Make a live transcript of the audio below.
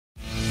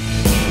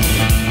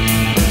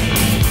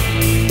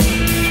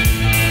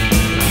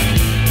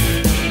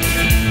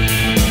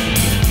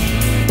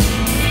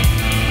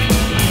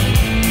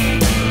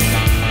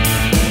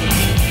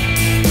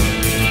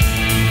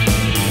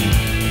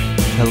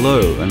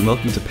and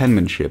welcome to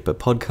Penmanship, a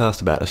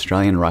podcast about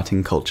Australian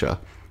writing culture.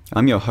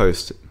 I'm your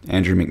host,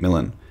 Andrew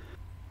McMillen.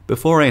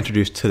 Before I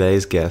introduce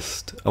today's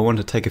guest, I want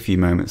to take a few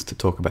moments to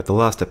talk about the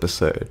last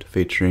episode,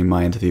 featuring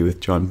my interview with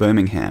John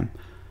Birmingham.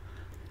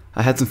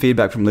 I had some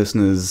feedback from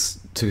listeners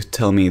to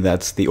tell me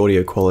that the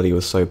audio quality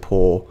was so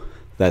poor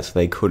that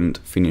they couldn't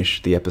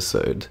finish the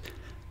episode.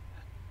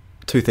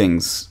 Two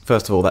things.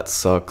 First of all, that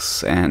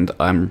sucks, and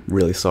I'm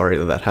really sorry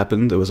that that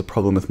happened. There was a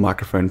problem with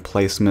microphone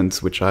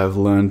placement, which I have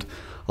learned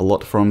a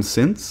lot from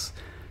since.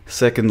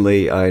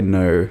 Secondly, I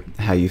know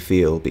how you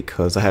feel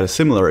because I had a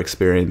similar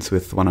experience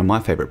with one of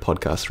my favourite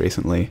podcasts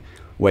recently,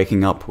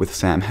 Waking Up with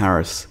Sam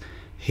Harris.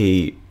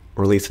 He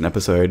released an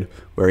episode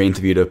where he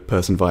interviewed a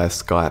person via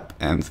Skype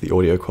and the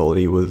audio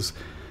quality was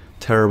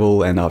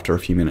terrible, and after a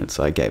few minutes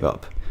I gave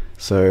up.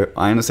 So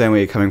I understand where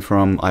you're coming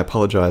from. I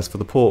apologise for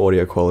the poor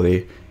audio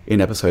quality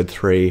in episode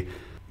 3.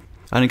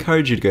 I'd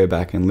encourage you to go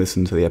back and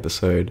listen to the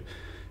episode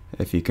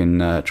if you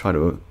can try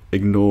to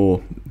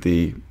ignore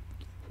the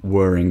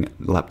whirring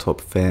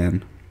laptop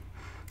fan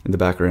in the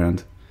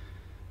background,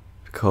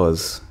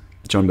 because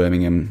John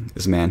Birmingham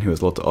is a man who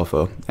has a lot to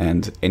offer,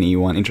 and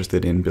anyone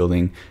interested in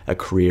building a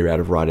career out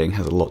of writing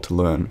has a lot to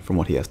learn from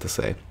what he has to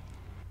say.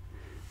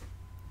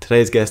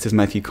 Today's guest is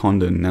Matthew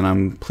Condon, and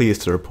I'm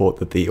pleased to report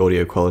that the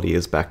audio quality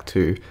is back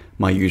to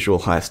my usual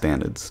high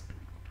standards.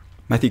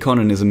 Matthew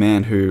Condon is a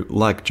man who,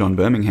 like John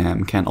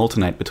Birmingham, can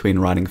alternate between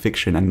writing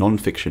fiction and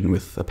non-fiction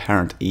with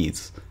apparent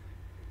ease.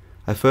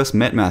 I first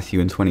met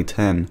Matthew in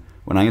 2010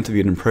 when I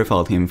interviewed and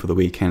profiled him for the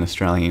Qweekend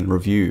Australian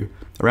Review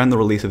around the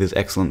release of his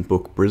excellent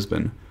book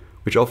Brisbane,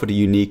 which offered a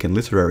unique and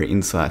literary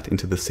insight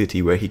into the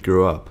city where he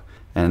grew up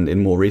and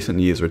in more recent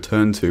years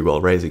returned to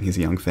while raising his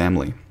young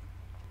family.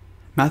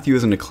 Matthew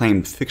is an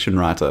acclaimed fiction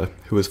writer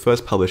who was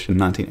first published in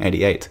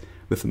 1988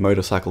 with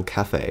Motorcycle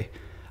Café,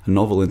 a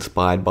novel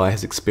inspired by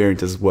his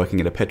experiences working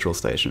at a petrol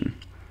station.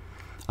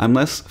 I'm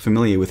less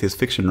familiar with his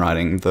fiction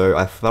writing, though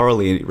I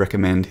thoroughly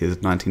recommend his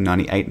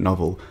 1998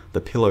 novel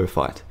The Pillow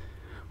Fight,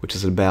 which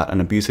is about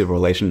an abusive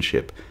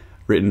relationship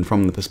written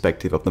from the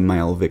perspective of the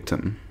male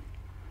victim.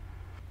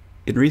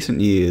 In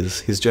recent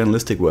years, his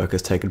journalistic work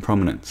has taken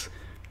prominence.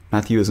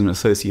 Matthew is an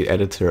associate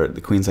editor at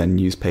the Queensland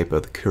newspaper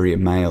The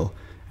Courier-mail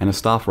and a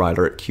staff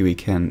writer at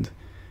Qweekend,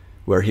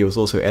 where he was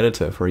also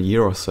editor for a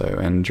year or so,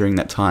 and during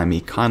that time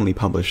he kindly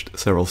published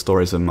several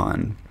stories of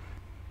mine.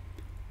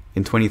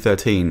 In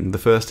 2013, the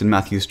first in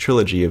Matthew's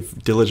trilogy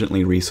of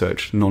diligently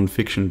researched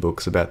non-fiction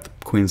books about the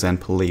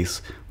Queensland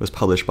Police was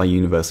published by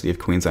University of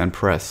Queensland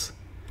Press.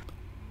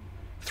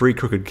 Three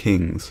Crooked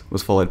Kings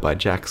was followed by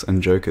Jacks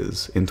and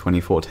Jokers in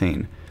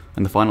 2014,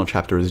 and the final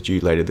chapter is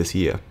due later this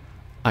year.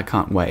 I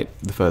can't wait.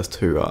 The first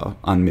two are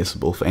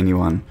unmissable for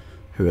anyone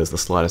who has the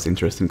slightest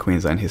interest in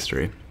Queensland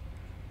history.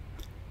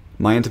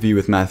 My interview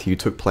with Matthew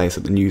took place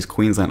at the News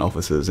Queensland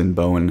offices in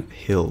Bowen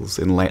Hills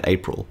in late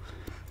April.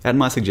 At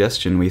my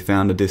suggestion, we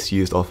found a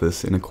disused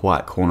office in a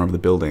quiet corner of the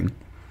building.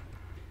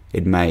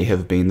 It may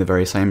have been the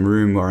very same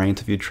room where I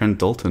interviewed Trent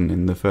Dalton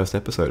in the first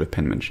episode of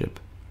Penmanship.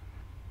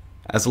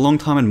 As a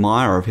long-time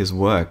admirer of his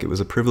work, it was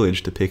a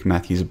privilege to pick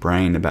Matthew's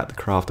brain about the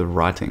craft of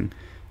writing,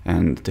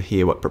 and to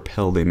hear what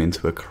propelled him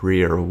into a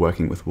career of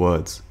working with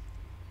words.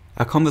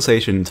 Our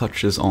conversation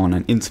touches on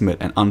an intimate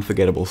and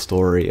unforgettable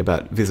story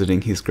about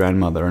visiting his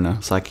grandmother in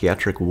a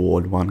psychiatric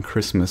ward one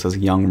Christmas as a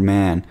young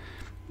man,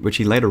 which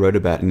he later wrote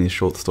about in his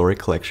short story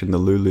collection The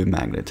Lulu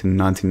Magnet in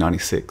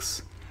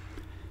 1996.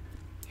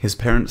 His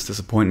parents'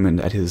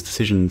 disappointment at his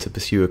decision to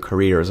pursue a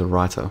career as a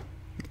writer,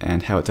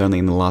 and how it's only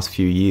in the last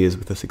few years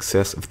with the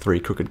success of Three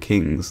Crooked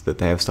Kings that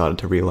they have started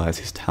to realise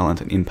his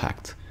talent and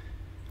impact.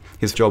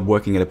 His job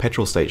working at a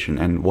petrol station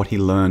and what he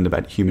learned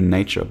about human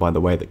nature by the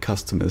way that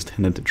customers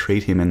tended to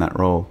treat him in that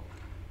role.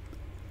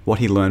 What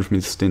he learned from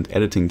his stint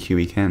editing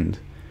Qweekend.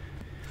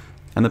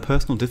 And the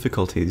personal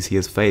difficulties he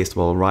has faced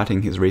while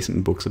writing his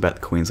recent books about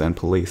the Queensland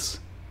Police.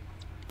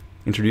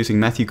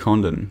 Introducing Matthew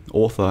Condon,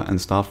 author and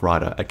staff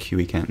writer at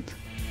Qweekend.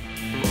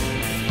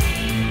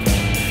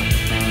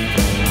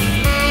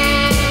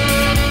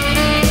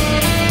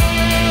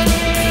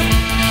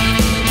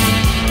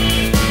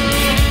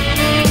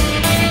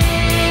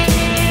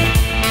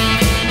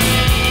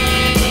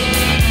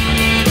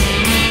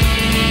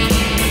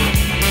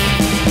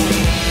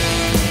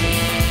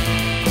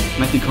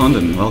 Matthew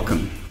Condon,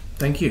 welcome.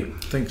 Thank you.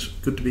 Thanks.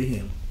 Good to be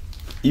here.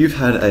 You've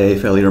had a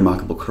fairly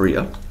remarkable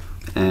career,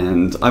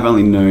 and I've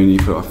only known you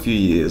for a few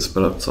years,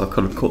 but so I've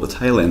kind of caught the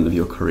tail end of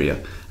your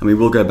career, and we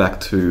will go back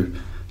to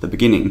the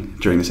beginning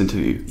during this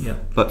interview. Yeah.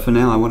 But for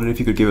now, I wondered if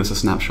you could give us a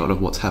snapshot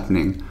of what's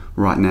happening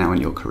right now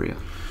in your career.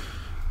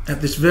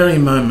 At this very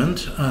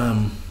moment,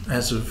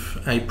 as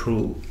of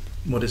April,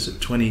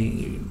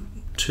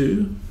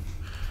 22,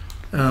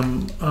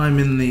 I'm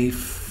in the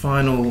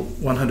final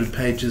 100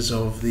 pages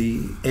of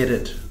the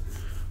edit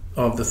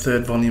of the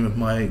third volume of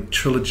my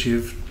trilogy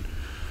of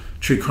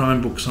true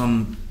crime books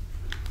on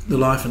the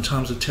life and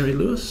times of Terry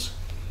Lewis.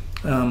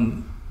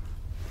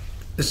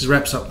 This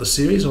wraps up the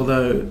series,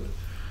 although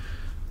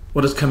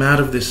what has come out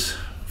of this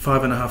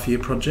 5.5-year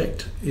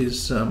project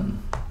is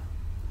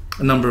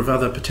a number of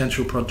other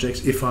potential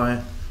projects if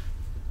I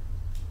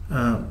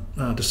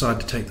decide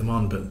to take them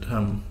on. But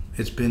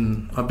I've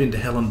been to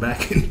hell and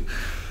back in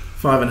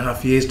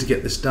 5.5 years to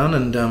get this done,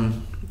 and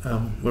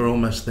we're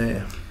almost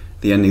there.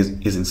 The end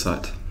is in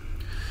sight.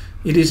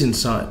 It is in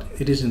sight.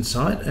 It is in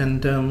sight,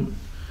 and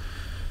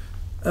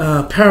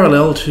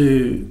parallel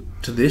to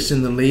this,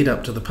 in the lead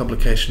up to the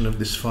publication of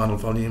this final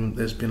volume,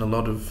 there's been a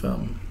lot of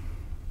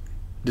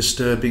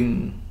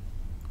disturbing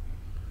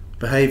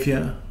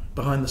behaviour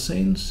behind the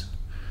scenes.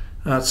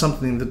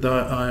 Something that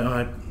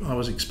I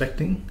was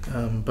expecting,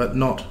 but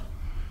not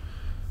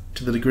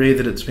to the degree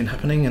that it's been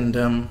happening,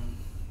 and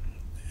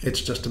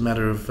it's just a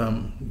matter of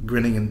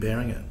grinning and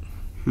bearing it.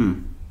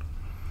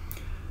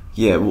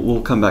 Yeah,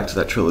 we'll come back to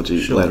that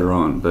trilogy Sure. later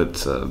on,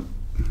 but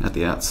at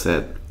the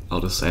outset,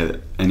 I'll just say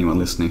that anyone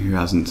listening who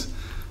hasn't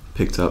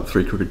picked up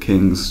Three Crooked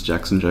Kings,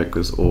 Jackson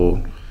Jokers,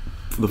 or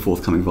the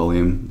forthcoming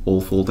volume,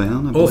 All Fall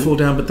Down, I All believe. Fall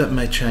Down, but that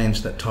may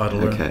change, that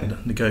title. Okay. We're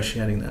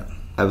negotiating that.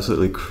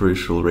 Absolutely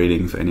crucial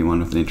reading for anyone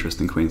with an interest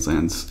in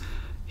Queensland's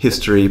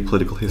history,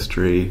 political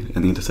history,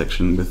 and the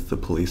intersection with the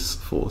police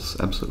force.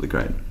 Absolutely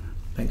great.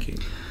 Thank you.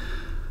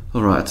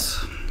 All right.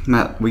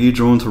 Matt, were you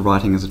drawn to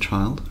writing as a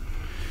child?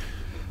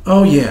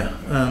 Oh yeah,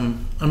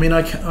 I mean,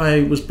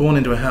 I was born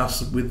into a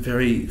house with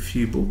very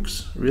few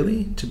books,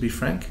 really, to be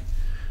frank.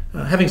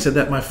 Having said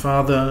that, my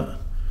father,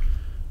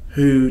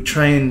 who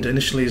trained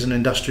initially as an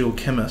industrial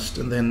chemist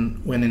and then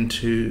went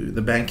into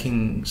the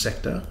banking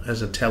sector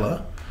as a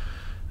teller,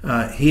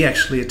 he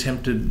actually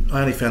attempted, I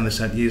only found this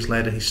out years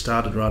later, he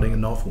started writing a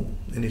novel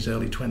in his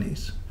early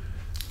 20s,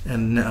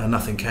 and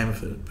nothing came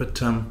of it.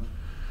 But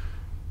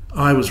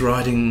I was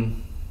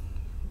writing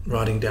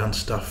down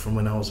stuff from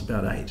when I was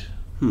about 8.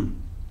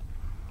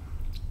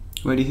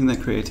 Where do you think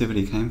that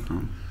creativity came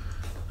from?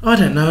 I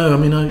don't know. I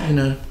mean,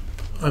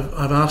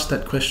 I've asked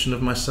that question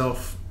of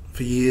myself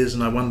for years,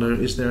 and I wonder,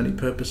 is there any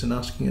purpose in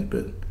asking it?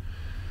 But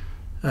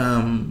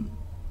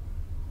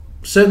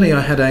certainly I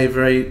had a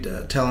very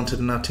talented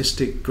and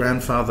artistic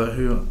grandfather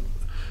who,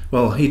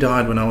 well, he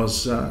died when I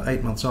was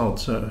 8 months old,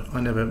 so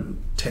I never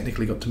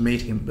technically got to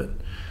meet him. But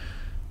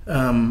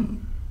I've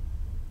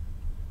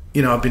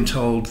been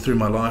told through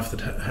my life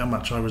that how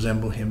much I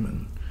resemble him,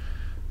 and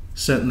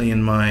certainly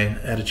in my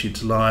attitude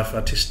to life,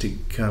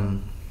 artistic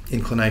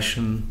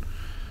inclination,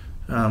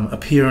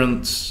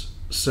 appearance.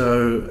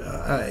 So,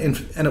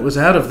 and it was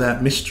out of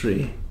that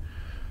mystery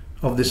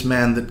of this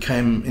man that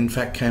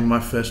came my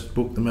first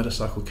book, The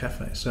Motorcycle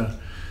Café. So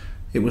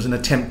it was an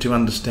attempt to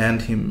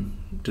understand him,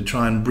 to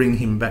try and bring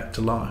him back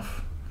to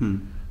life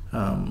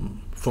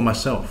for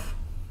myself.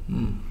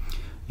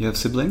 You have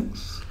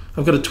siblings?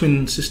 I've got a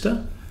twin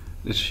sister.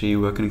 Does she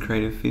work in a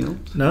creative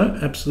field? No,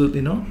 absolutely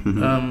not.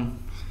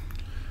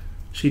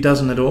 She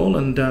doesn't at all,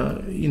 and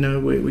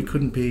we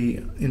couldn't be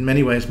in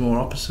many ways more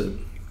opposite.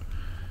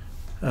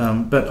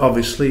 But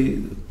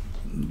obviously,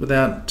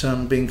 without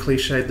being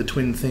cliched, the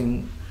twin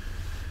thing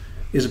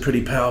is a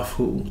pretty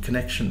powerful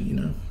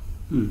connection,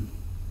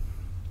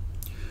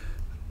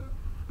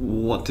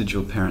 What did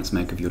your parents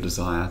make of your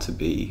desire to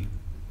be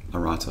a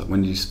writer?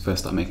 When did you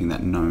first start making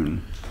that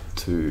known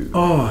to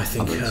I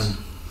think others?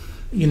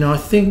 I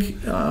think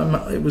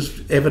it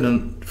was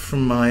evident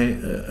from my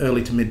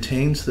early to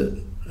mid-teens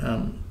that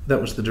that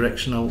was the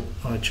direction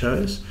I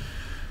chose.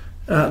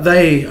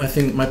 I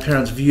think my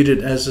parents viewed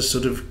it as a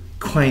sort of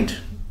quaint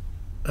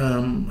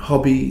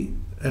hobby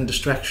and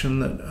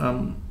distraction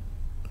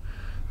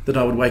that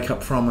I would wake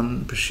up from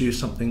and pursue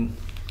something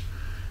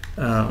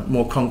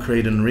more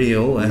concrete and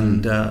real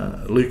and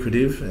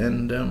lucrative,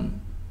 and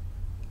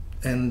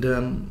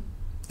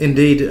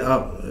indeed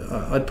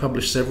I'd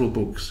published several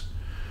books.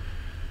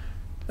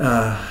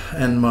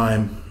 And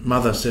my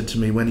mother said to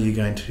me, "When are you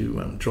going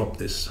to drop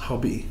this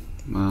hobby?"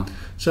 Wow.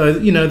 So,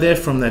 they're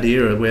from that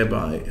era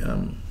whereby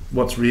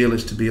what's real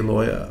is to be a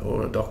lawyer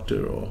or a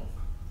doctor or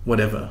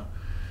whatever.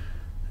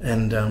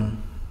 And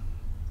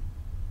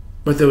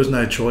but there was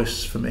no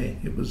choice for me.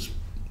 It was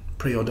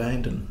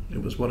preordained, and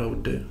it was what I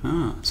would do.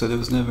 So there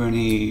was never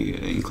any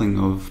inkling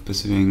of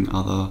pursuing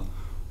other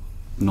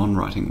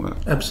non-writing work?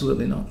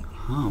 Absolutely not.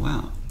 Oh,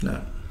 wow.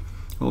 No.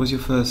 What was your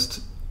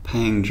first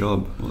paying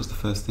job? What was the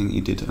first thing that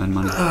you did to earn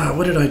money?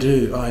 What did I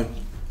do? I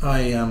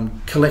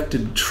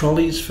collected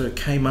trolleys for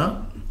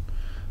Kmart.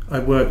 I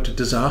worked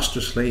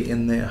disastrously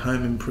in their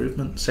home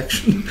improvement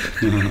section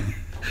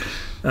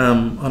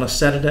on a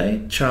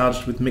Saturday,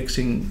 charged with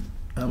mixing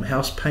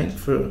house paint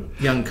for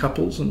young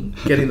couples and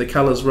getting the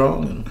colours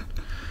wrong, and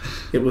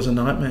it was a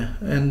nightmare.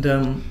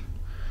 And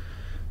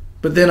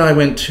but then I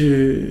went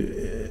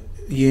to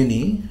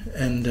uni,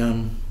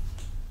 and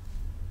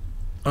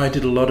I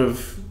did a lot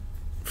of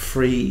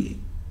free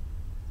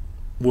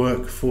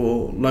work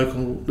for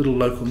little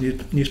local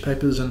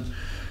newspapers, and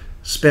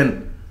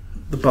spent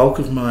the bulk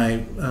of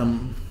my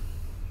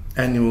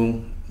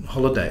annual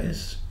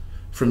holidays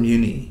from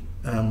uni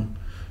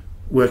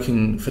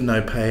working for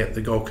no pay at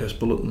the Gold Coast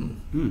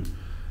Bulletin.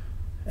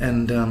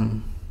 And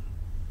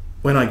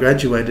when I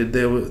graduated,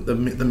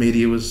 the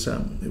media was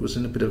it was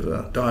in a bit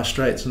of dire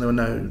straits, and there were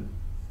no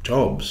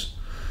jobs.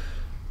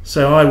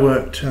 So I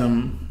worked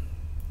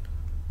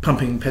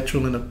pumping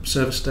petrol in a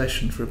service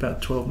station for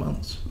about 12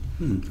 months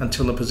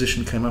until a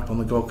position came up on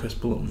the Gold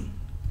Coast Bulletin.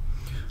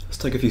 Let's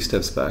take a few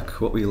steps back.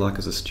 What were you like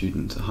as a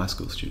student, a high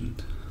school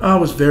student? I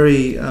was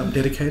very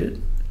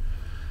dedicated.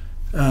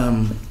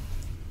 If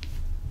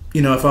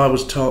I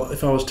was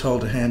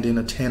told to hand in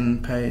a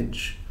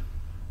 10-page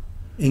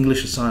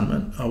English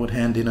assignment, I would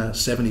hand in a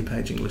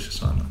 70-page English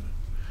assignment.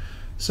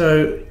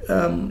 So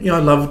I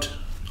loved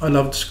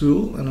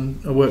school,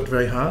 and I worked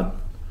very hard.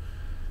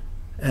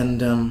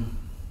 And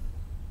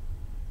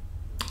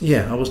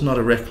I was not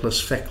a reckless,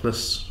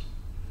 feckless,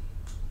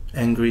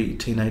 angry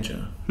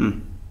teenager.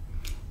 You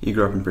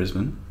grew up in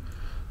Brisbane?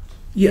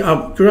 Yeah,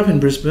 I grew up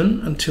in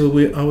Brisbane until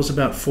I was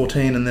about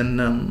 14, and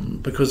then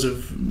because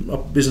of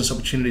business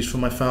opportunities for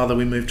my father,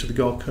 we moved to the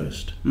Gold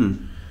Coast.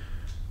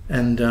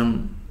 And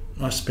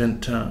I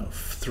spent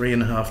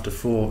 3.5 to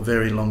 4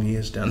 very long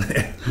years down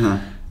there.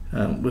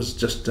 It was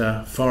just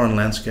a foreign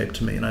landscape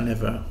to me, and I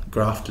never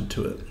grafted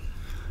to it.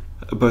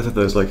 Both of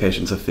those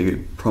locations have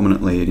figured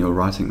prominently in your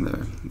writing,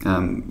 though.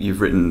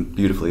 You've written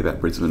beautifully about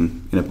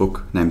Brisbane in a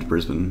book named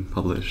Brisbane,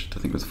 published, I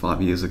think it was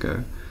 5 years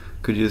ago.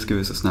 Could you just give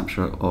us a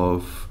snapshot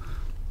of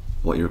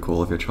what you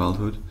recall of your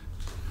childhood?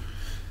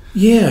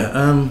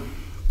 Yeah,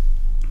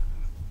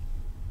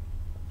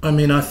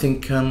 I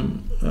think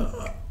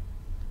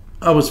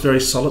I was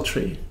very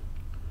solitary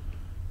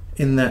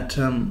in that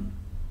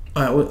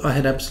I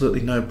had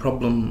absolutely no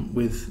problem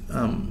with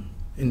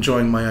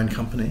enjoying my own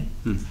company.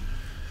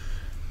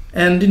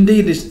 And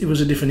indeed, it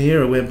was a different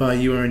era whereby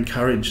you were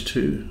encouraged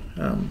to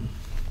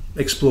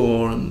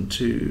explore and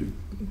to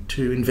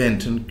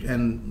invent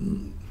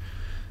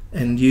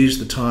and use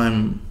the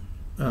time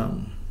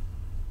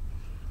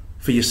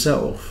for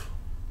yourself,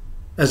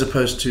 as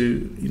opposed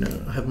to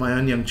I have my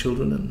own young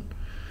children, and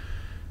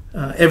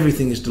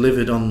everything is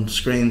delivered on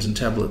screens and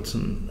tablets,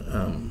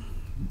 and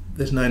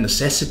there's no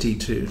necessity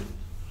to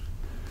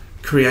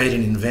create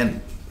and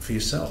invent for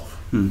yourself.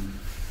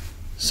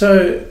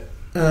 So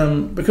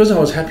because I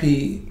was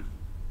happy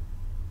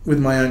with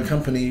my own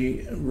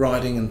company,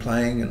 riding and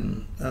playing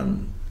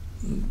and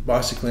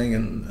bicycling,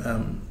 and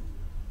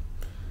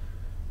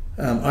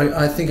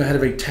I think I had a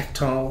very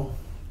tactile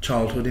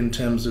childhood in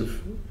terms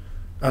of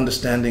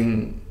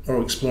understanding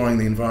or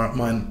exploring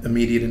my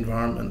immediate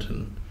environment.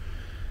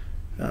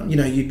 And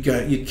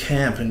you'd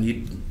camp, and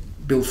you'd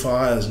build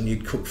fires, and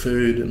you'd cook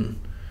food,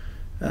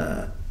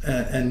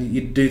 and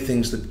you'd do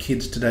things that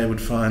kids today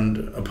would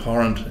find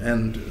abhorrent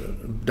and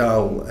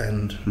dull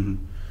and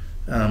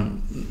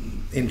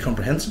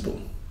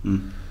incomprehensible.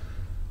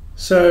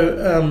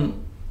 So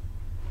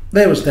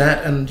there was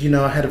that, and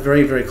I had a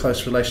very, very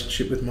close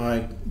relationship with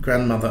my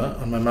grandmother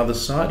on my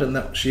mother's side, and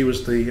that she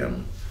was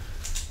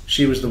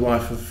the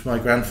wife of my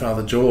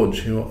grandfather George,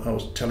 who I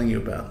was telling you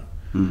about.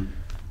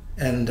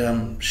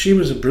 And she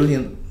was a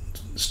brilliant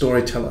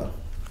storyteller,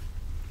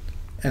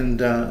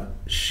 and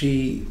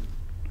she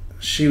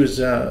was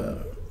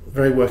a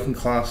very working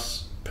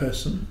class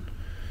person.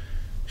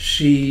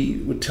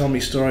 She would tell me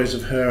stories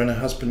of her and her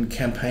husband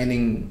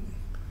campaigning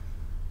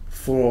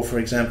for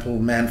example,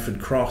 Manford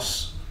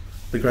Cross,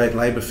 the great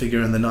Labour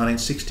figure in the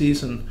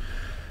 1960s, and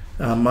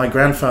my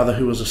grandfather,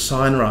 who was a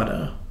sign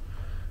writer,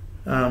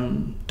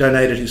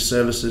 donated his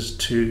services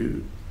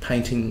to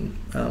painting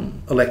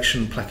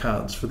election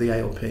placards for the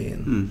ALP.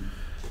 And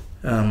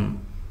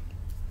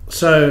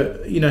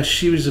so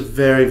she was a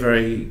very,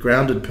 very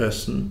grounded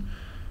person,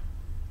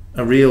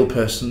 a real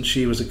person.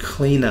 She was a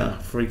cleaner,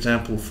 for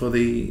example, for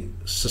the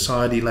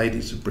Society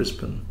Ladies of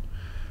Brisbane,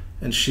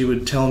 and she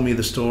would tell me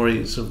the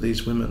stories of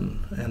these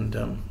women and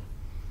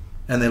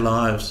their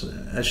lives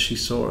as she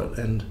saw it.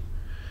 And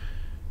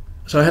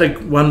so I had a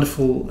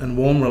wonderful and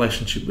warm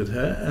relationship with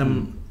her,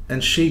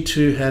 and she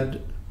too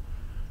had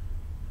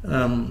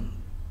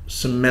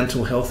some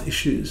mental health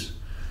issues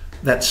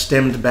that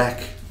stemmed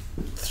back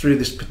through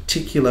this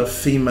particular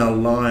female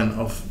line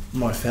of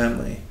my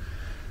family.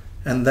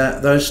 And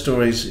those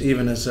stories,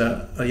 even as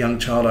a young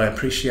child, I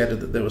appreciated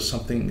that there was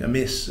something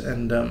amiss,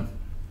 and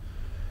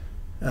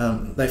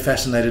they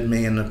fascinated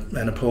me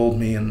and appalled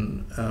me,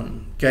 and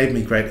gave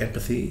me great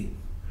empathy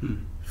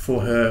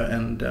for her.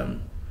 And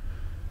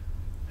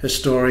her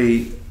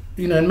story,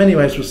 in many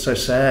ways was so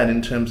sad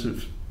in terms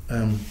of,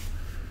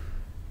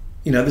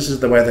 this is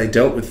the way they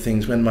dealt with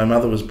things. When my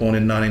mother was born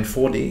in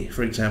 1940,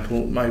 for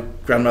example, my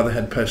grandmother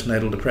had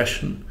postnatal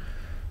depression.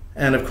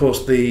 And of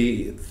course,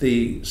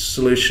 the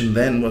solution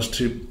then was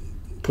to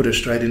put her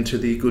straight into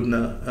the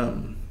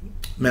Goodna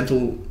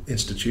mental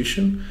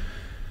institution,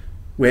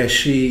 where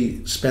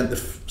she spent the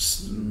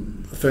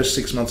first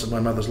 6 months of my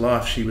mother's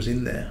life. She was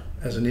in there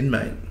as an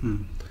inmate.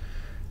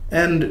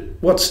 And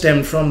what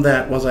stemmed from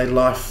that was a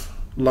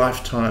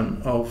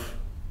lifetime of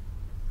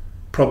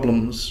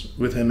problems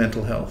with her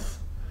mental health,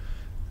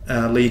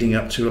 leading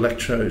up to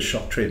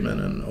electroshock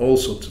treatment and all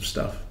sorts of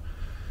stuff.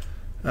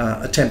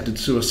 Attempted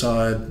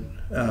suicide.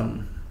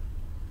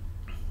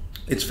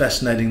 It's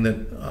fascinating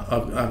that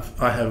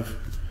I have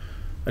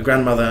a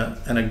grandmother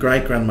and a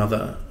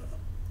great-grandmother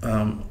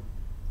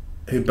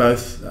who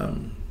both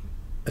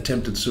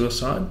attempted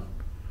suicide.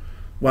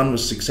 One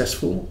was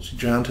successful. She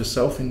drowned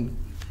herself in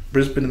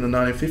Brisbane in the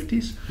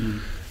 1950s.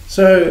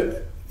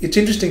 So it's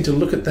interesting to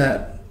look at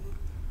that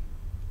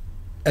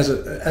as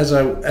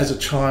a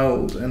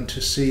child and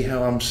to see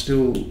how I'm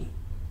still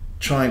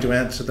trying to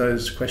answer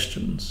those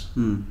questions.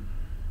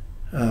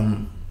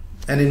 And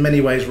in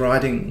many ways,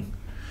 writing,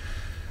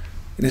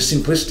 in a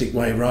simplistic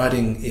way,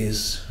 writing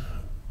is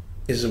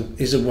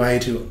a way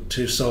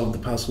to solve the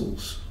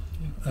puzzles,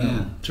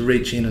 to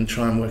reach in and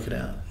try and work it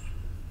out.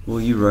 Well,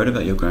 you wrote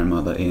about your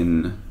grandmother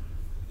in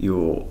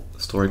your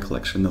story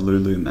collection, The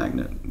Lulu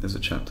Magnet. There's a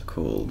chapter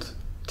called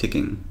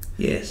Ticking.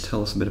 Yes.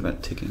 Tell us a bit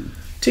about ticking.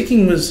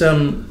 Ticking was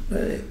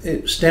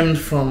it stemmed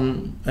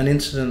from an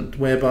incident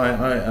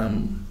whereby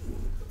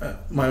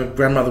my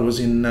grandmother was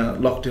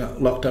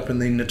locked up in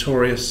the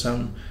notorious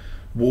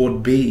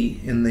Ward B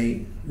in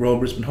the Royal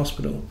Brisbane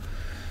Hospital,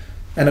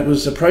 and it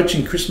was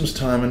approaching Christmas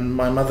time, and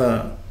my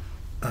mother,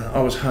 I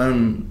was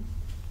home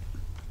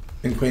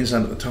in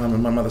Queensland at the time,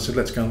 and my mother said,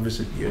 "Let's go and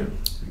visit you."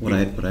 What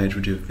age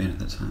would you have been at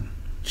that time?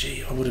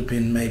 Gee, I would have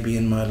been maybe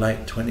in my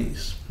late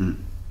 20s.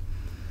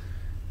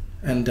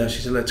 And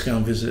she said, "Let's go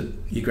and visit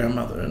your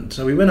grandmother." And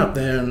so we went up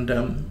there,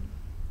 and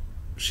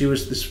she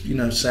was this,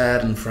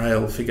 sad and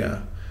frail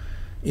figure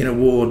in a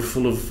ward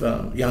full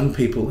of young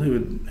people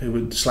who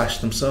would slash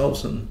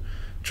themselves and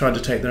tried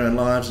to take their own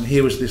lives. And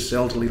here was this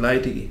elderly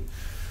lady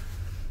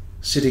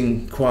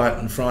sitting quiet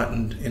and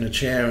frightened in a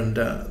chair, and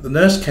the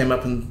nurse came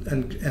up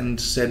and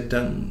said,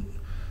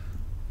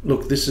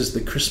 "Look, this is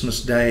the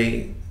Christmas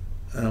Day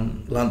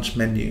lunch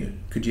menu.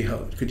 Could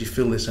you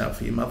fill this out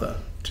for your mother?"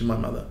 To my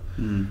mother.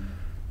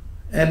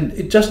 And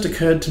it just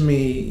occurred to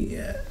me,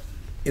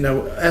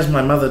 as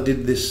my mother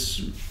did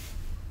this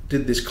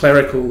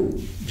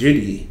clerical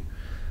duty,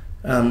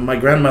 my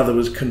grandmother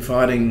was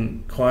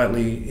confiding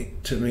quietly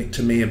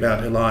to me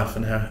about her life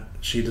and how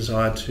she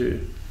desired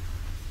to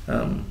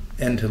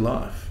end her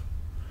life.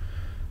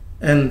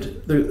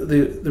 And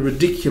the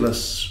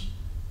ridiculous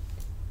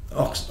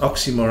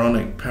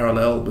oxymoronic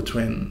parallel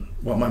between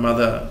what my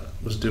mother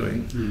was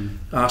doing,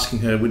 asking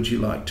her, "Would you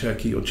like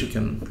turkey or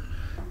chicken?"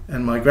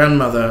 and my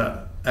grandmother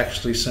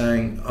actually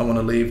saying, "I want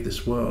to leave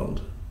this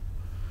world."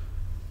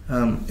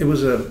 It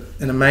was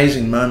an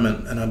amazing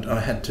moment, and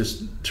I had to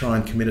try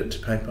and commit it to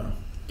paper.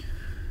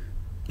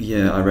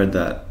 Yeah, I read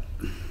that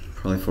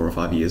probably 4 or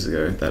 5 years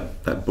ago,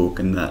 that book,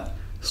 and that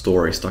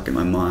story stuck in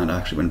my mind. I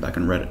actually went back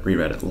and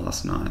reread it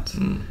last night.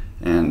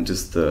 And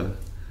just the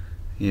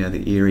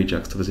eerie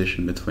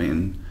juxtaposition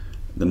between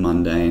the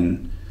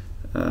mundane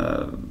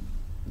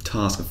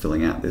task of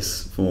filling out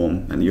this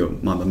form and your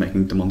mother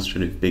making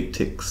demonstrative big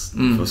ticks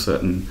for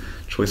certain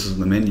choices on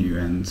the menu,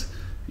 and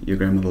your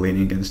grandmother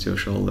leaning against your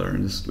shoulder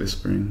and just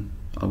whispering,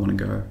 "I want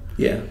to go."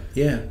 Yeah.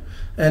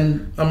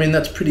 And I mean,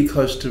 that's pretty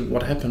close to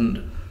what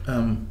happened.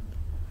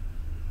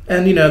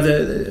 And you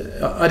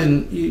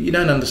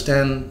don't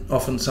understand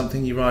often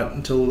something you write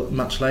until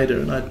much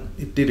later, and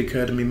it did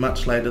occur to me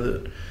much later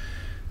that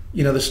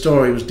the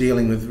story was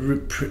dealing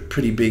with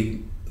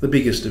pretty the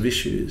biggest of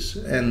issues,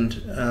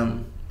 and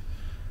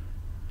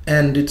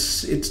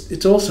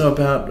it's also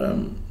about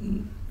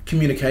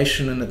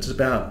communication, and it's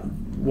about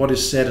what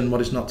is said and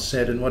what is not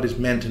said, and what is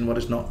meant and what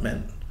is not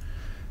meant,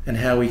 and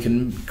how we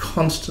can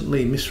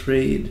constantly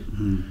misread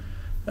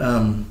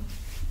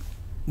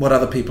what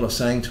other people are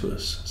saying to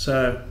us.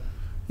 So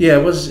yeah,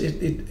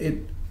 it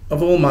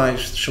of all my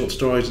short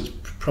stories, it's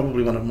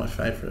probably one of my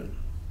favourite.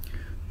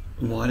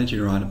 Why did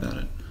you write about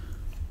it?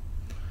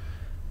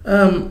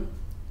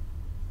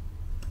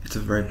 It's a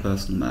very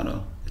personal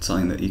matter. It's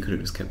something that you could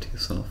have just kept to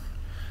yourself.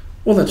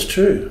 Well, that's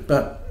true,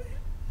 but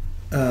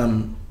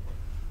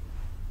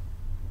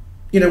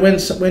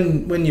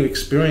when you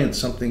experience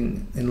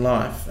something in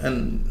life,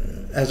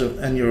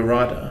 and you're a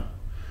writer,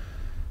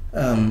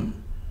 and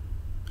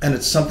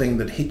it's something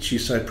that hits you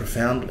so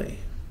profoundly,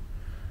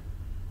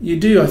 you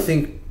do, I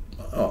think,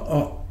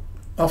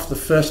 off the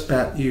first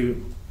bat,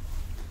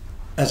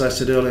 as I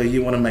said earlier,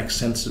 you want to make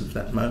sense of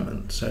that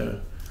moment. So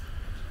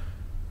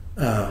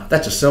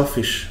that's a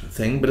selfish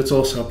thing, but it's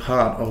also a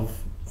part of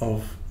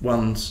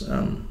one's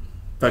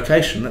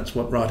vocation. That's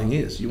what writing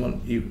is.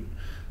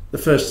 The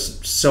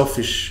first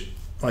selfish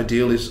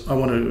ideal is, I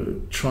want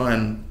to try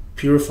and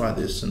purify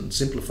this and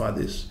simplify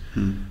this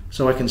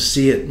so I can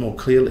see it more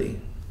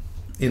clearly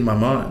in my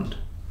mind.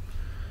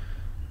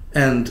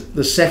 And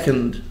the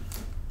second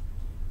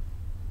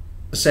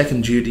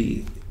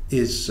duty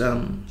is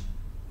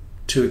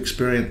to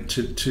experience,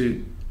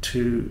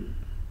 to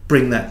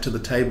bring that to the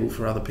table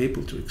for other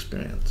people to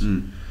experience.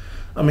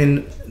 I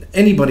mean,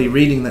 anybody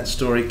reading that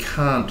story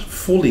can't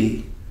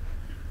fully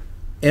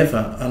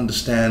ever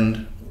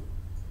understand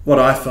what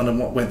I found and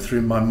what went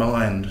through my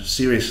mind,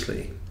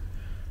 seriously.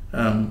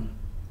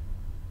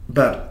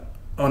 But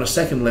on a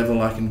second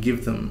level, I can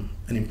give them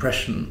an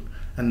impression,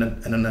 and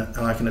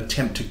I can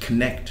attempt to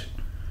connect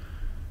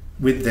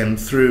with them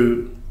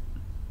through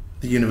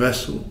the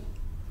universal.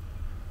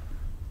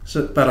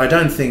 So, but I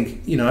don't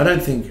think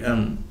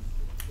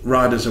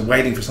writers are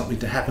waiting for something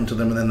to happen to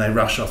them and then they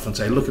rush off and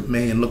say, "Look at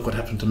me and look what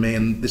happened to me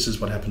and this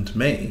is what happened to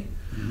me."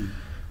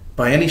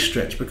 by any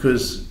stretch,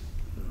 because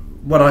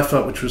what I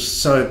felt, which was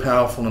so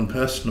powerful and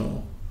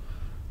personal,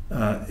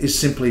 is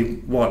simply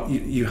what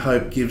you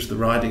hope gives the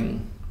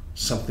writing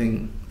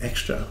something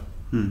extra.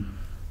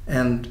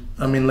 And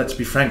I mean, let's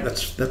be frank,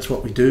 that's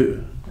what we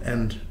do.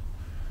 And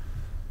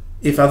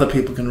if other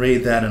people can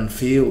read that and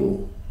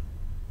feel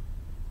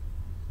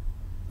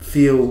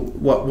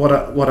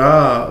what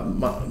are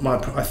my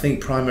I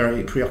think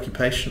primary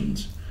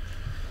preoccupations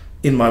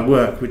in my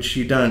work, which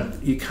you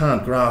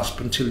can't grasp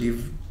until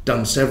you've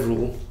done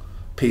several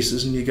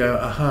pieces and you go,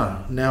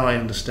 aha, now I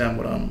understand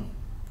what I'm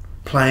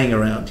playing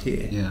around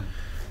here. Yeah.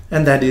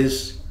 And that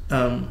is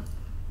a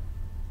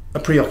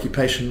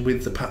preoccupation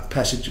with the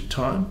passage of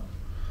time,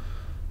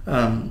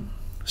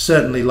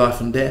 certainly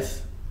life and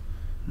death,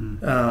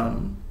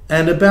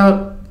 and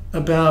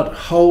about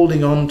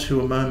holding on to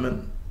a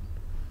moment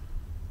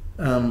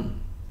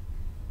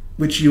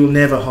which you'll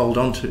never hold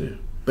on to,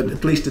 but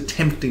at least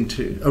attempting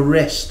to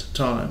arrest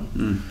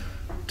time,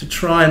 to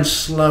try and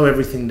slow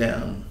everything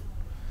down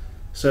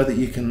so that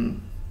you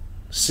can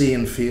see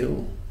and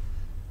feel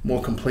more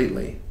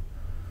completely.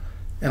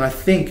 And I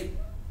think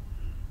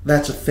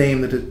that's a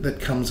theme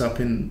that comes up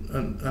in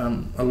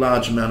a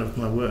large amount of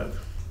my work.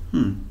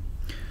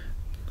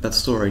 That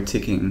story,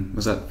 Ticking,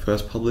 was that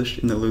first published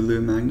in the Lulu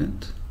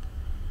Magnet?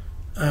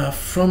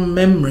 From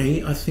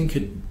memory, I think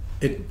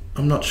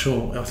I'm not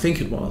sure. I think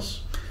it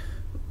was.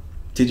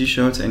 Did you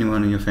show it to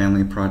anyone in your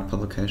family prior to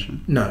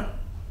publication? No.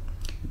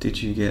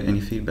 Did you get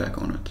any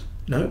feedback on it?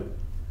 No.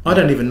 I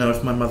don't even know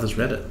if my mother's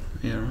read it.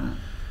 Yeah,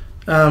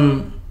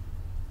 right.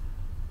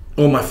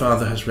 Or my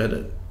father has read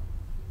it.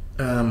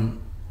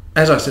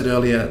 As I said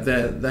earlier,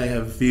 they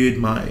have viewed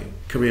my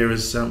career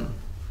as a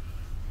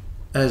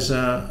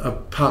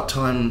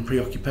part-time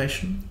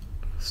preoccupation.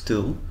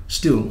 Still.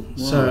 Wow.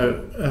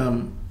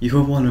 So you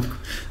were one of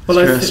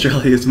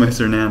Australia's most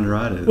renowned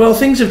writers. Well,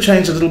 things have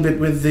changed a little bit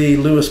with the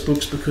Lewis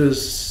books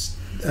because,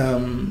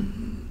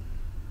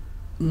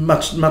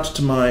 much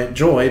to my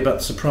joy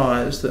but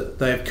surprise, that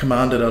they have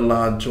commanded a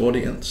large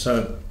audience.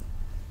 So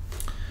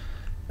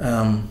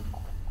that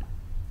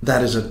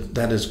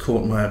has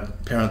caught my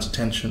parents'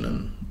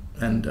 attention,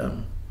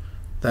 and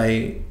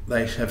they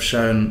have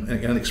shown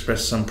and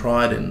expressed some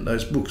pride in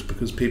those books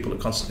because people are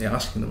constantly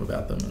asking them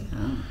about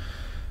them.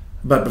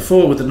 But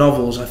before, with the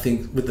novels, I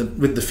think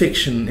with the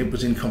fiction, it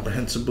was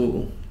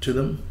incomprehensible to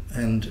them,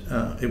 and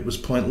it was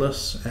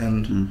pointless.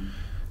 And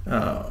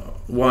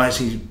why is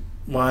a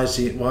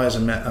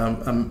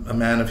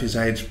man of his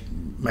age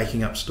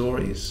making up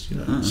stories? You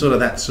know, sort of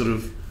that sort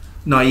of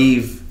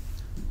naive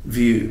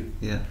view.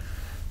 Yeah.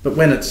 But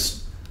when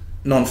it's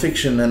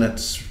non-fiction and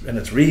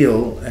it's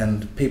real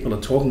and people are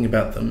talking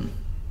about them,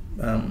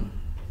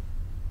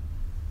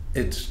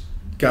 it's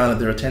garnered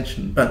their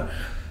attention. But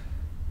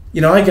you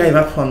know, I gave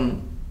up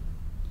on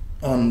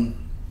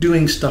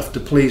doing stuff to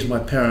please my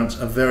parents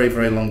a very,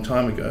 very long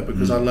time ago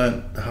because I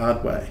learnt the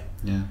hard way.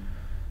 Yeah.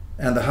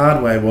 And the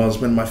hard way was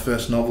when my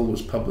first novel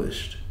was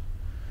published,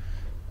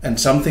 and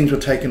some things were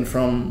taken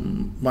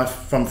from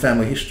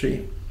family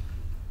history.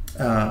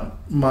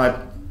 My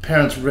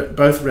parents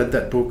both read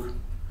that book.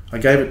 I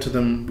gave it to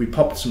them. We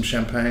popped some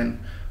champagne.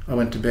 I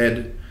went to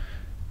bed.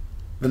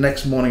 The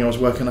next morning I was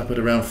woken up at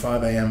around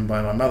 5 a.m.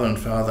 by my mother and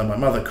father, my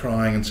mother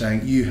crying and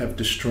saying, "You have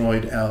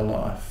destroyed our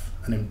life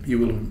and you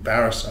will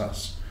embarrass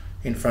us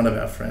in front of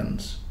our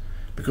friends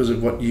because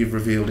of what you've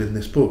revealed in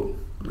this book."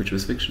 Which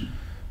was fiction.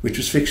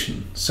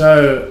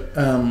 So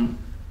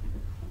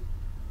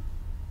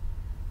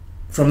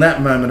from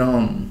that moment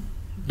on,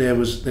 there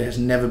has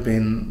never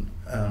been,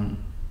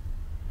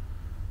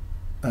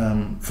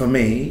 for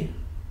me,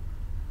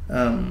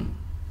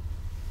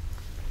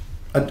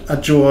 a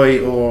joy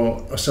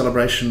or a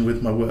celebration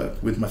with my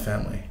work, with my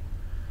family.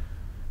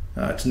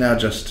 It's now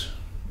just,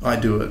 I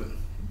do it,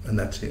 and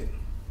that's it.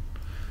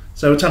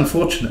 So it's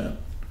unfortunate,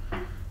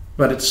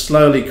 but it's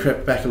slowly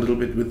crept back a little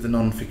bit with the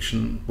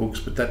non-fiction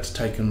books, but that's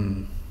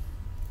taken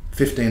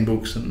 15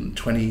 books and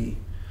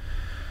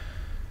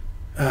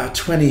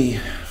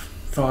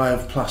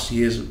 25 plus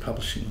years of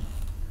publishing.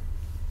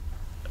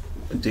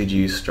 Did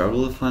you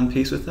struggle to find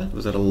peace with that?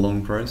 Was that a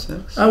long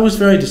process? It was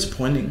very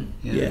disappointing.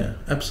 Yeah,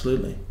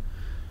 absolutely.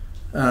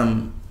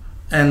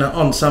 And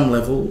on some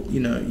level, you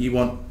know, you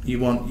want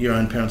your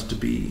own parents to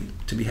be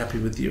happy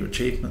with your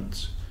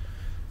achievements.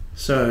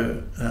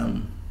 So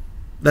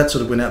that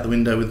sort of went out the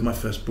window with my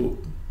first book.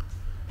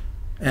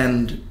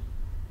 And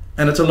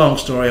it's a long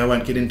story I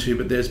won't get into,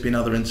 but there's been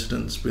other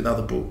incidents with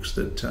other books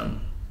that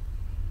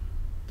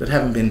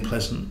haven't been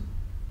pleasant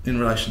in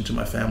relation to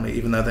my family,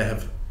 even though they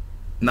have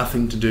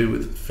nothing to do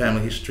with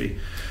family history.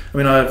 I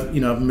mean,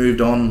 I've moved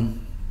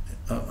on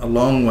a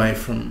long way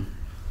from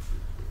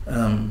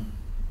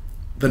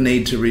the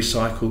need to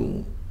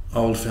recycle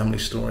old family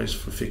stories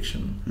for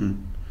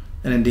fiction.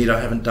 And indeed, I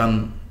haven't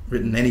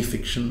written any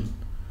fiction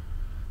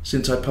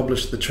since I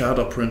published The Trout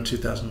Opera in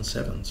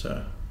 2007.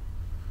 So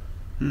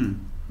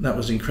that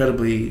was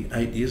incredibly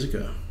 8 years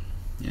ago.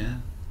 Yeah.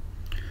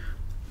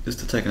 Just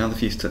to take another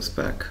few steps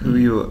back, who were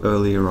your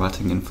earlier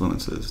writing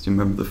influences? Do you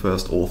remember the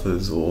first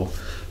authors or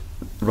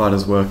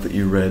writer's work that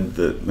you read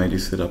that made you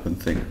sit up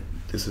and think,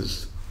 this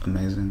is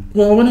amazing?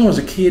 Well, when I was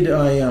a kid,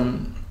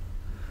 I'm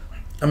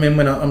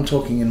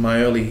talking in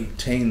my early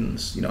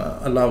teens,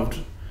 I loved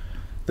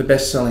the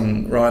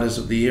best-selling writers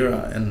of the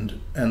era and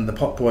the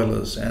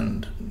potboilers,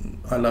 and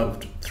I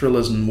loved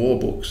thrillers and war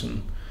books,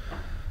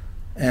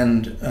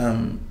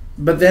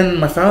 but then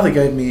my father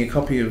gave me a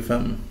copy of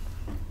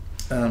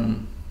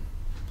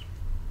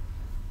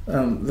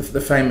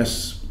the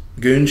famous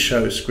Goon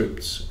Show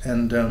scripts,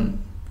 and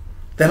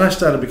then I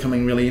started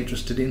becoming really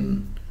interested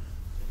in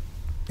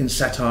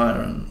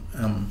satire,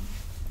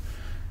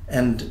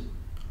 and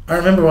I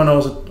remember when I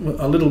was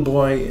a little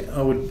boy,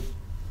 I would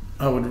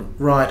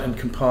write and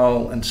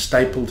compile and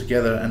staple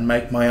together and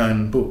make my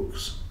own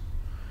books.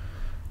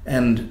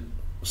 And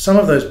some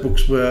of those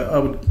books were,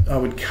 I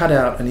would cut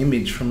out an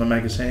image from a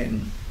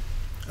magazine,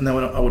 and then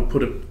I would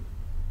put a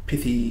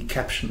pithy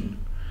caption.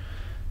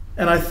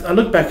 And I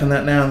look back on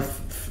that now and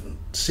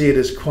see it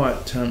as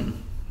quite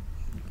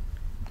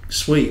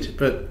sweet,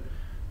 but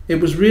it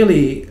was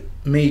really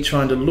me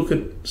trying to look at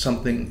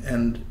something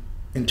and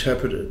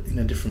interpret it in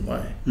a different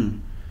way.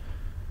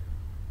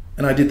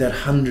 And I did that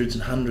hundreds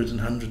and hundreds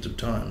and hundreds of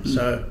times.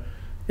 So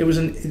it was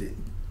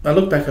I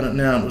look back on it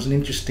now, and it was an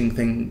interesting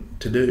thing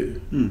to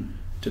do,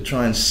 to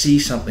try and see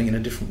something in a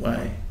different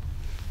way,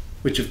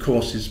 which of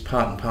course is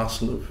part and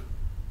parcel of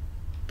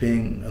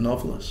being a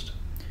novelist.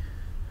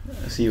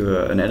 So you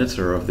were an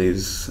editor of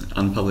these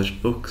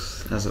unpublished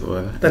books, as it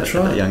were. That's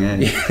right. At a young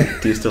age. Yeah.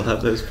 Do you still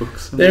have those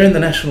books? They're in the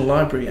National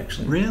Library,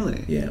 actually.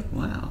 Really? Yeah.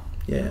 Wow.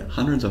 Yeah.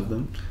 Hundreds of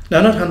them?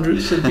 No, not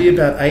hundreds. It'd be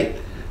about 8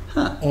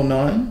 or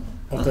 9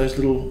 of those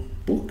little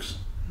books.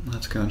 I'll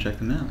have to go and check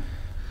them out.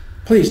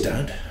 Please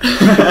don't.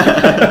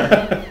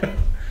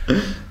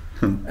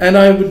 And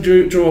I would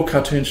draw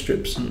cartoon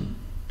strips and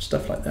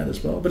stuff like that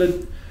as well.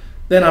 But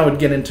then I would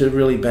get into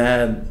really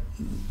bad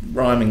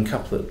rhyming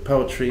couplet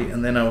poetry,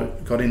 and then I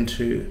got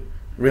into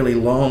really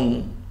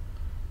long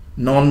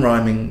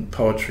non-rhyming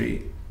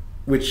poetry,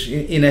 which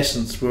in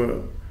essence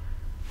were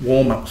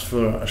warm-ups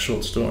for a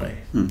short story.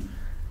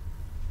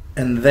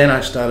 And then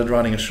I started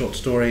writing a short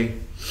story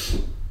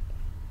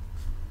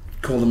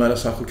called The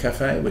Motorcycle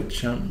Café,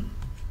 which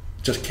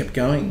just kept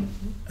going.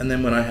 And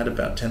then when I had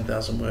about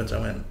 10,000 words, I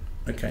went,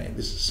 okay,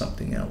 this is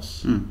something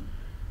else.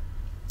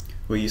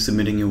 Were you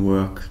submitting your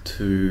work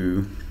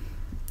to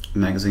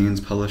magazines,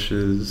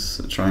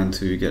 publishers, trying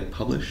to get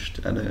published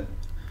at it?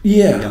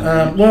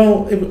 Yeah,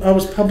 I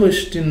was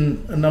published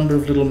in a number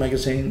of little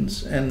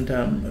magazines, and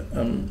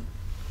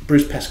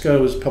Bruce Pascoe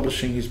was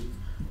publishing his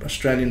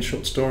Australian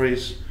short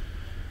stories,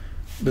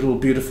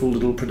 beautiful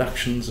little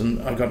productions,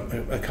 and I got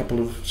a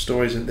couple of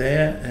stories in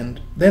there. And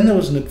then there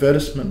was an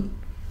advertisement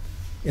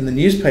in the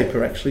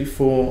newspaper, actually,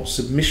 for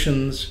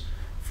submissions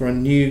for a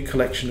new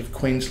collection of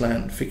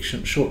Queensland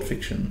fiction, short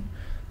fiction,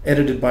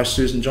 edited by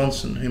Susan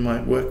Johnson, whom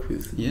I work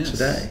with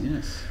today.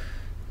 Yes.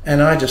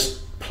 And I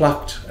just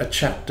plucked a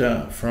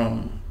chapter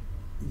from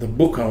the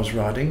book I was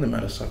writing, The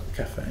Motorcycle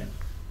Café,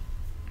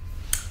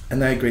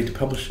 and they agreed to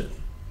publish it.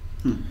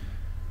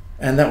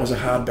 And that was a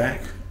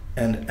hardback.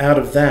 And out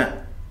of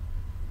that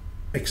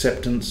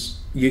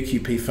acceptance,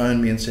 UQP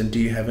phoned me and said, do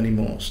you have any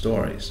more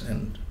stories?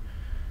 And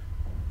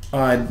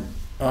I'd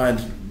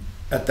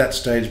at that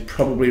stage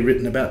probably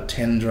written about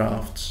 10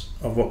 drafts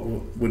of what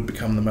would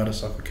become The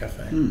Motorcycle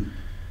Café.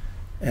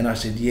 And I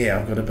said, yeah,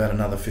 I've got about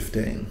another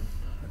 15.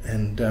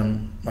 And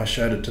I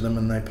showed it to them,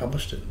 and they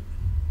published it.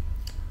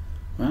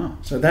 Wow.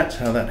 So that's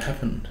how that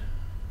happened.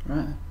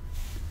 Right.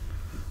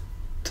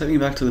 Taking you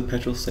back to the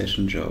petrol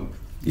station job.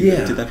 You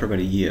did that for about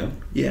a year.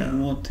 Yeah.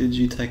 What did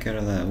you take out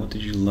of that? What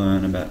did you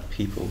learn about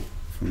people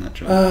from that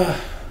job?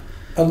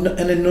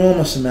 An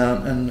enormous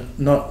amount, and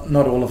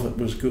not all of it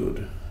was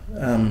good.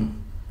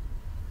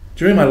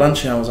 During my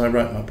lunch hours, I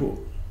wrote my book.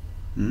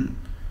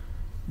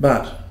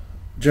 But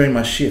during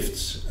my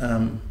shifts,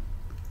 so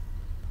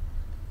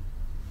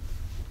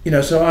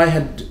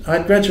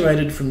I'd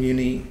graduated from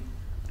uni.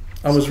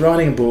 I was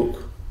writing a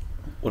book.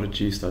 What did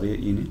you study at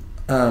uni?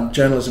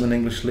 Journalism and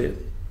English Lit.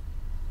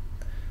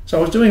 So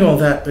I was doing all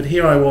that, but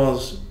here I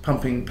was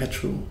pumping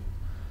petrol,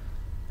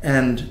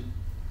 and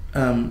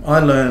I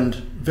learned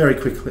very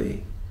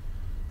quickly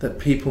that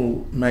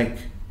people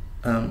make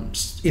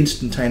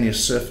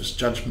instantaneous surface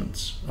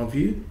judgments of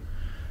you.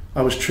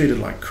 I was treated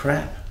like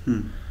crap.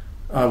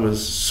 I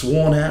was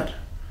sworn at.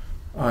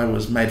 I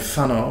was made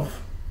fun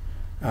of.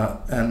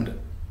 And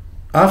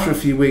after a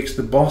few weeks,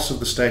 the boss of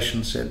the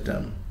station said,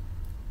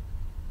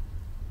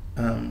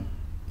 how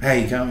are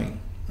you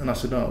going? And I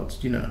said, oh,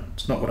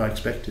 it's not what I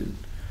expected.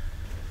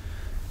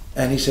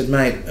 And he said,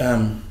 mate,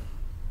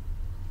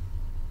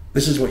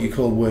 this is what you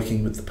call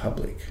working with the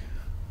public.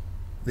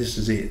 This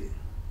is it.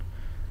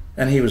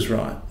 And he was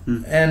right.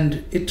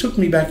 And it took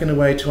me back in a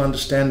way to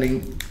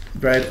understanding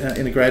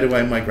in a greater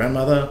way my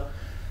grandmother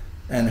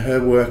and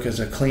her work as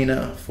a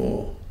cleaner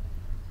for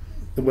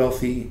the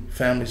wealthy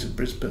families of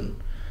Brisbane,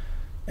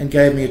 and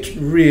gave me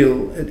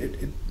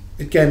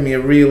it gave me a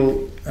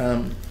real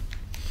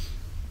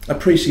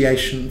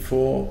appreciation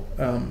for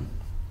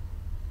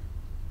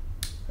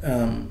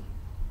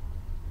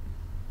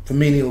for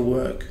menial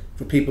work,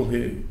 for people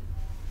who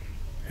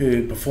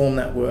perform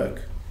that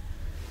work,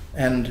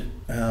 and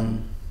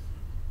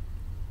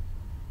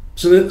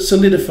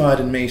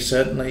solidified in me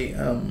certainly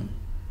a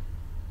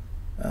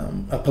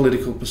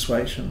political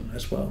persuasion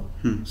as well.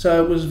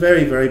 So it was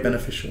very, very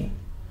beneficial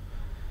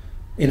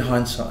in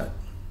hindsight.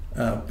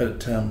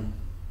 But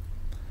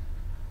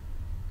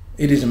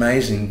it is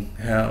amazing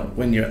how,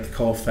 when you're at the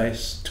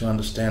coalface, to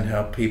understand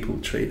how people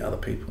treat other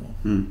people.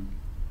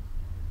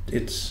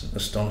 It's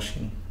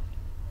astonishing.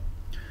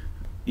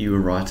 You were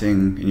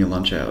writing in your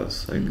lunch hours,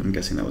 so I'm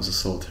guessing that was a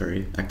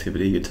solitary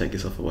activity. You'd take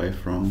yourself away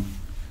from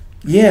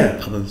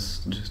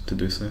others just to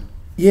do so.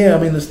 Yeah, I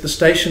mean, the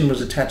station was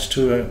attached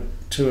to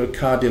a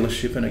car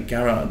dealership and a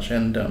garage,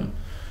 and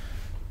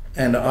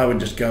I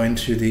would just go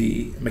into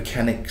the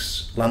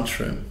mechanics'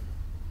 lunchroom.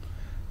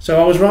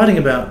 So I was writing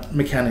about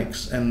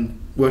mechanics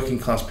and working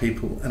class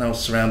people, and I was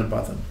surrounded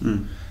by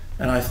them.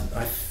 And I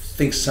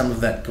think some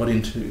of that got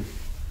into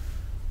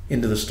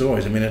the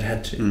stories. I mean, it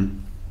had to.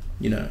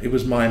 You know, it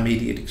was my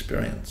immediate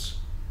experience.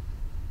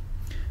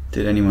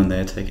 Did anyone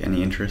there take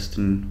any interest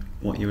in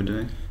what you were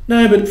doing?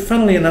 No, but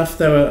funnily enough,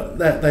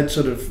 they'd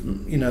sort of,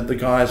 you know, the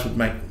guys would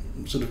make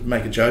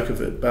a joke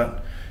of it,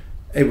 but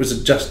it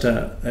was just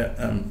a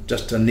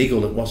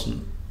niggle. It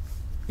wasn't,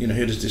 you know,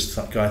 who does this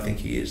guy think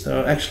he is? They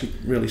were actually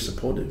really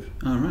supportive.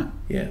 Oh, right.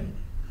 Yeah.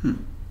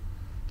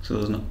 So there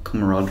was no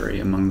camaraderie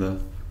among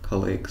the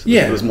colleagues?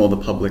 Yeah. It was more the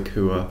public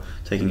who were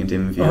taking a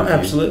dim view Oh, of you?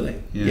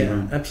 absolutely. Yeah,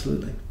 right.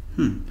 absolutely.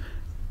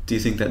 Do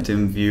you think that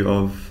dim view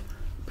of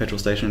petrol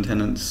station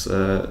attendants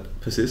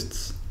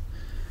persists?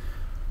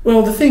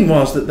 Well, the thing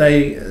was that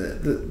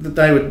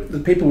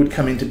the people would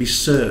come in to be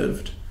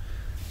served,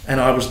 and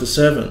I was the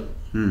servant,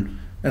 and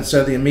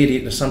so the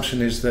immediate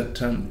assumption is that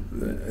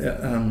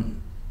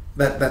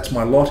that's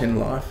my lot in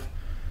life,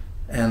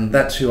 and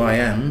that's who I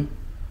am,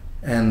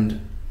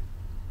 and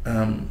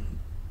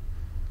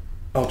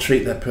I'll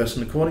treat that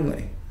person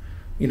accordingly,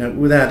 you know,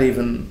 without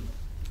even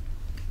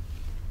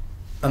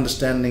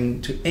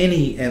understanding to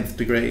any nth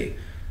degree.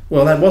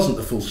 Well, that wasn't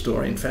the full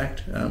story. In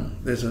fact,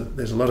 there's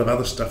a lot of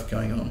other stuff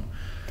going on,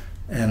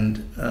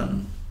 and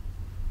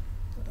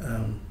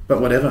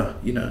but whatever,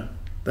 you know,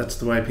 that's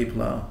the way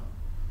people are.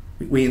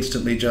 We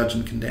instantly judge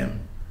and condemn.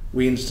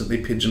 We instantly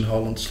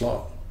pigeonhole and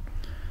slot,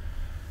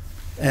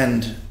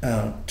 and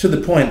to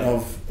the point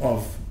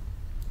of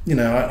you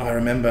know, I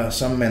remember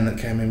some men that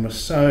came in were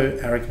so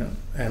arrogant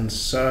and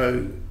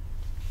so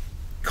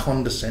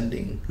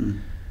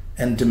condescending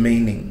and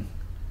demeaning.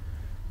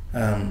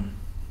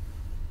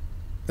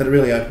 That it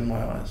really opened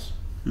my eyes.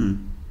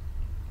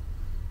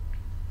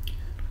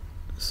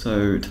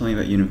 So tell me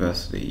about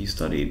university. You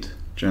studied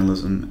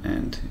journalism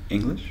and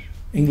English?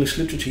 English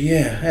literature,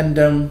 yeah.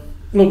 And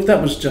look,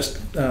 that was just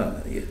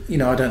you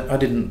know, I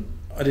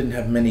didn't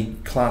have many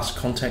class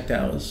contact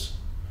hours,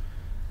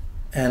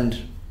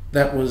 and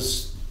that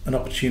was an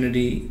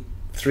opportunity,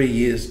 3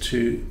 years,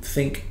 to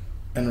think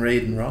and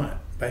read and write,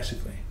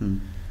 basically,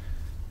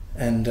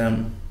 and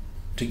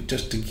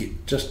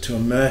to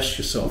immerse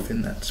yourself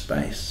in that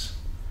space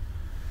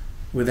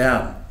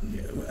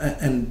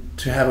and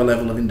to have a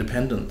level of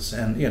independence.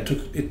 And you know,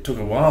 it took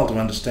a while to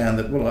understand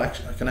that, well, I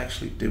can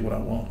actually do what I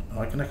want.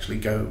 I can actually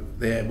go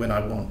there when I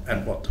want,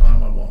 at what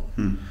time I want.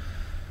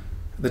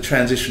 The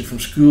transition from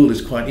school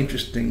is quite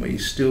interesting, where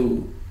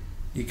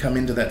you come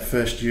into that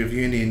first year of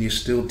uni and you're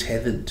still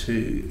tethered to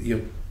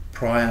your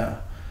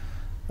prior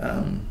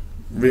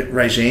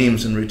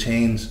regimes and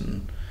routines,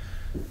 and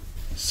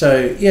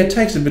so yeah, it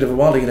takes a bit of a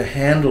while to get a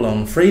handle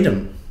on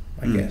freedom,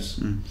 I guess.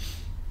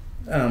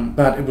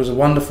 But it was a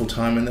wonderful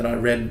time in that I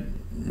read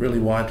really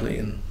widely,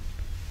 and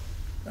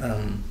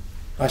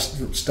I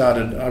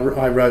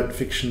wrote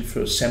fiction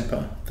for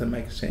Semper, the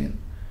magazine,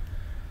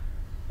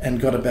 and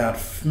got about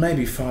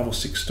maybe 5 or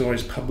 6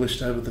 stories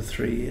published over the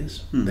 3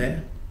 years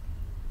there.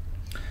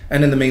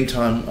 And in the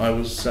meantime, I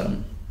was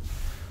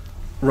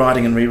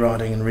writing and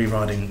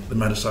rewriting the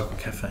Motorcycle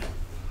Café.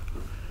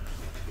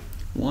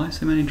 Why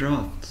so many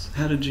drafts?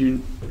 How did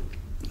you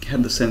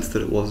have the sense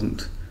that it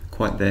wasn't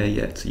quite there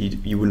yet? So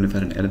you wouldn't have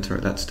had an editor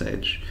at that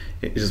stage.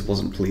 It just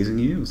wasn't pleasing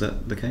you? Was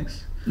that the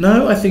case?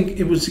 No, I think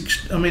it was.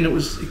 It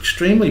was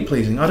extremely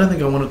pleasing. I don't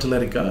think I wanted to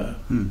let it go.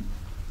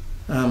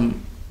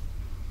 And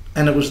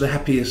it was the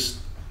happiest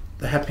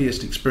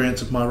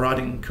experience of my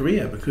writing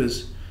career,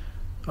 because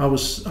I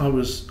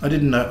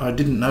didn't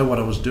know what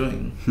I was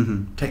doing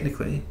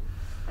technically.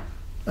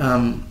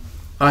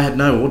 I had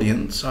no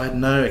audience. I had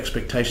no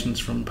expectations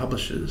from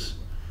publishers.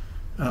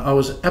 I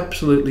was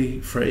absolutely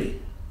free,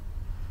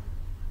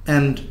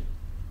 and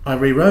I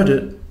rewrote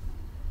it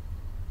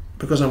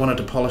because I wanted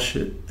to polish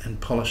it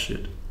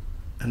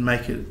and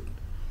make it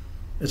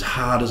as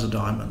hard as a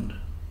diamond,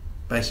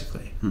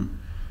 basically.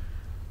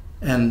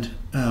 And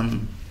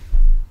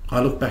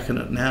I look back at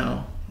it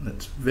now, and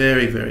it's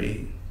very,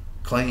 very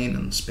clean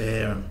and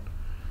spare,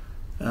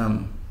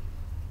 and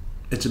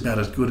it's about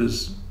as good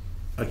as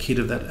a kid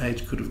of that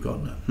age could have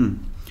gotten it.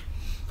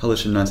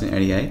 Published in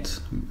 1988.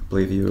 I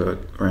believe you were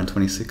around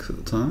 26 at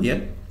the time.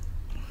 Yep.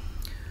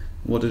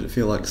 What did it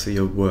feel like to see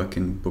your work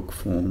in book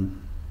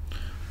form?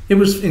 It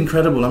was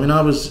incredible. I mean,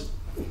 I was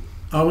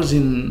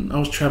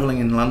travelling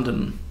in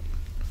London,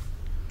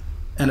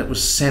 and it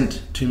was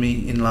sent to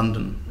me in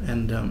London,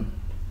 and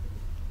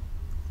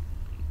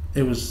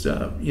it was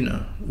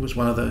it was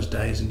one of those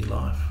days in your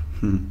life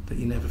that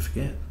you never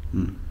forget.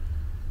 It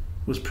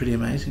was pretty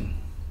amazing.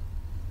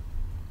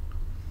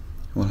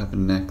 What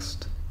happened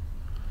next?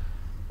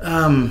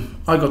 I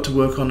got to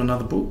work on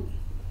another book.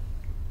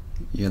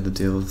 You had the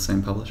deal with the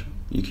same publisher?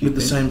 With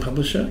the same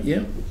publisher,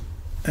 yeah.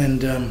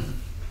 And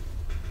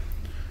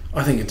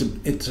I think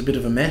it's a bit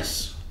of a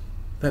mess,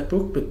 that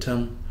book, but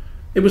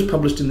it was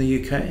published in the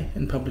UK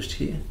and published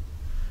here.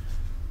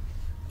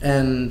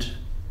 And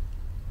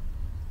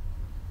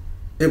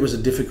it was a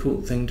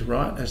difficult thing to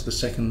write, as the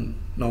second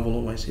novel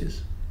always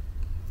is.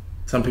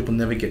 Some people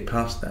never get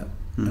past that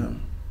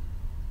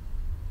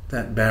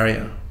that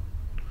barrier.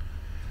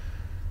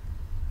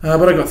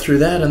 But I got through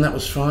that, and that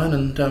was fine,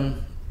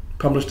 and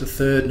published a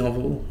third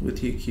novel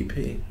with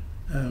UQP.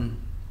 None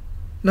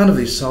of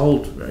these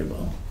sold very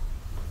well.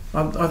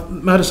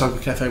 Motorcycle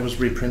Café was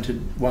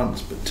reprinted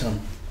once, but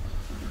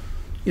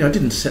it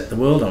didn't set the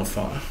world on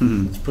fire.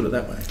 Let's put it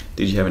that way.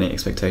 Did you have any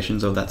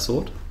expectations of that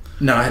sort?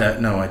 No, I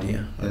had no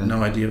idea. I had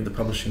no idea of the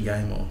publishing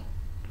game or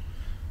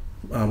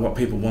what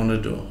people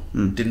wanted or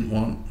didn't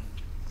want.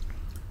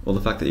 Well,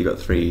 the fact that you got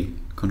 3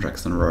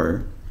 contracts in a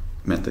row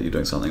meant that you're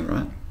doing something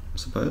right, I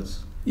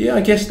suppose. Yeah,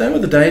 I guess they were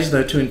the days,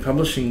 though, too, in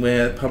publishing,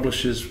 where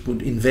publishers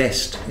would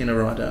invest in a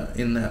writer,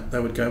 in that they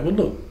would go, well,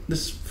 look,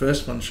 this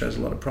first one shows a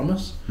lot of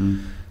promise.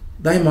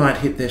 They might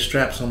hit their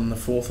straps on the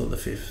 4th or the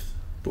 5th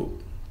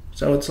book.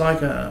 So it's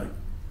like a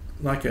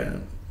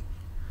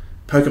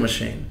poker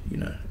machine,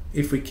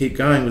 If we keep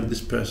going with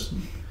this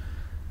person,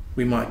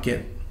 we might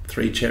get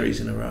 3 cherries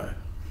in a row.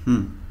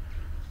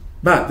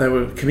 But they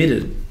were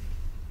committed.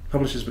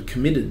 Publishers were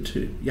committed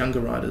to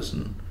younger writers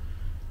and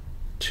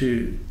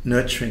to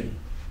nurturing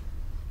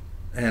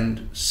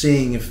and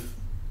seeing if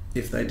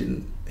they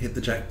didn't hit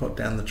the jackpot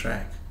down the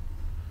track.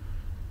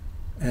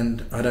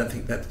 And I don't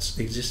think that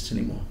exists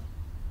anymore.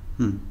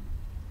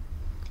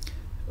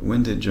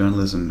 When did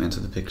journalism enter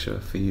the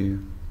picture for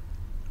you?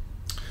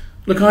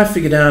 Look, I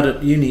figured out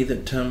at uni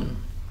that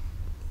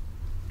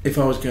if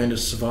I was going to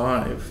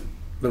survive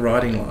the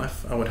writing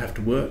life, I would have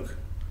to work.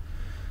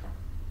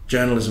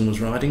 Journalism was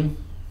writing,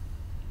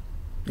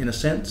 in a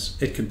sense.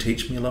 It could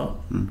teach me a lot.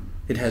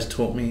 It has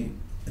taught me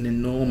an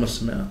enormous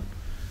amount.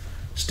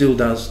 Still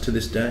does to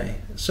this day.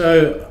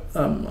 So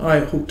I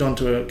hooked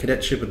onto a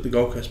cadetship at the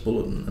Gold Coast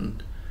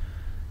Bulletin,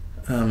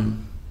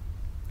 and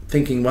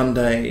thinking one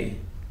day,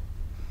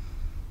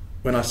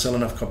 when I sell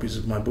enough copies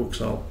of my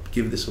books, I'll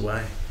give this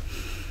away.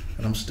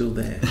 And I'm still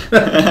there.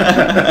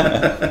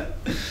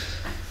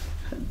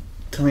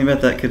 Tell me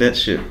about that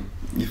cadetship.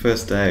 Your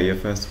first day, your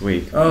first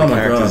week. Oh, the my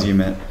characters God. you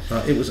met.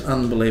 It was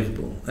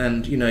unbelievable.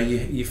 And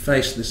you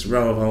face this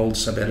row of old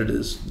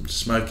sub-editors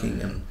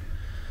smoking,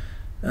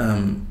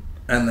 and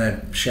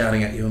they're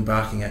shouting at you and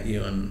barking at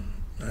you, and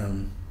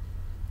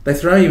they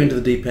throw you into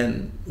the deep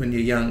end when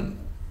you're young.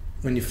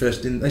 When you're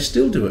first in, they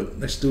still do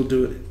it. They still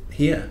do it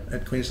here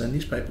at Queensland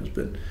newspapers,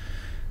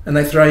 and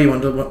they throw you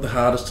onto the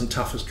hardest and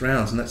toughest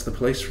rounds, and that's the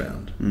police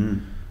round.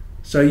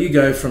 So you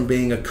go from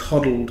being a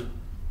coddled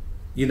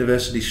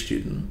university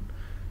student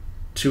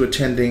to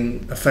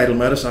attending a fatal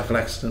motorcycle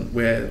accident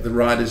where the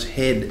rider's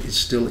head is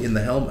still in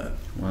the helmet.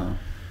 Wow.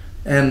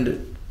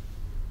 And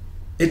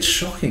it's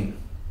shocking.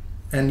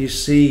 And you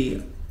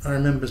see, I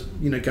remember,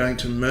 going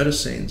to murder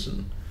scenes,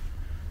 and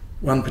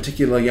one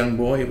particular young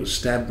boy was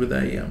stabbed with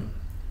a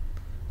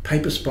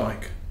paper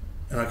spike,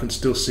 and I can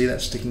still see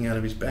that sticking out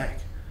of his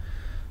back.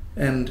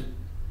 And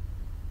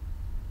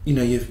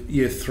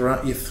you're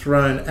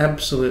thrown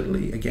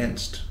absolutely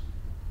against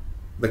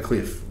the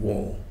cliff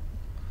wall,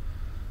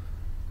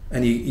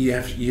 and you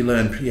have to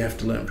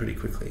learn pretty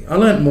quickly. I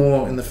learned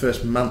more in the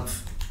first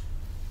month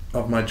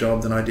of my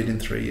job than I did in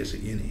 3 years at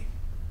uni,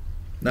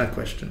 no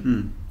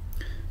question.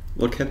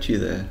 What kept you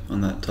there on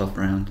that tough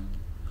round?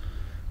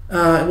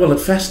 Well, it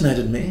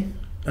fascinated me.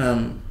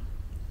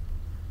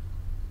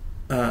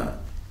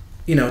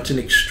 It's an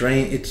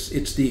extreme.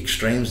 It's the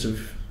extremes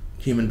of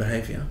human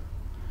behaviour,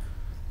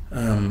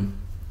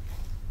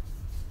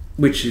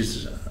 which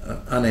is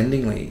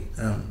unendingly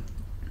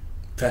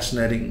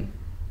fascinating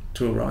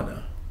to a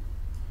writer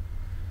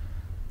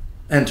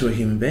and to a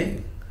human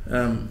being.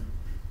 And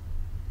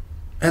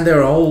there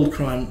are old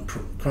crime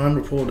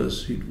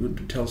reporters who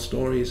would tell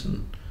stories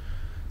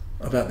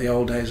about the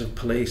old days of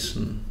police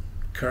and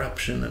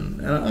corruption,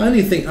 and I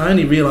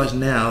only realise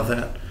now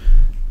that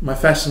my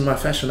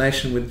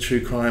fascination with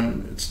true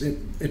crime,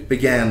 it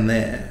began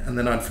there, and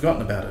then I'd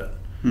forgotten about it,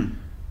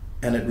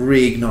 and it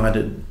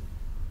reignited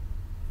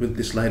with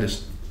this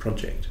latest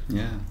project.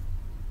 Yeah.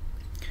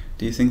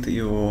 Do you think that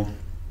your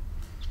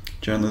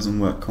journalism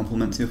work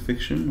complements your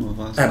fiction, or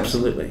vice versa?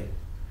 Absolutely.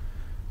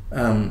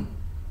 I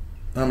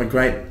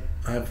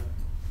have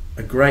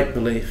a great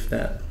belief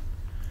that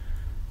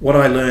what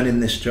I learn in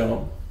this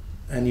job,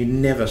 and you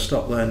never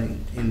stop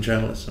learning in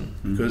journalism,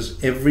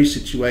 because every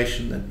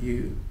situation that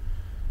you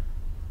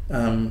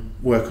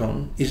work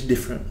on is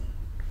different.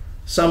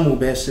 Some will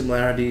bear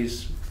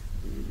similarities,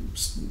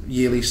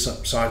 yearly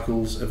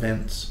cycles,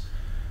 events,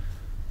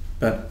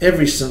 but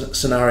every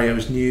scenario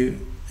is new,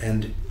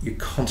 and you're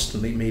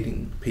constantly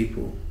meeting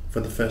people for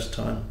the first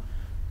time.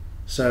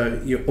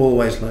 So you're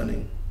always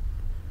learning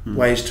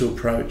ways to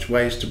approach,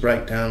 ways to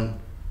break down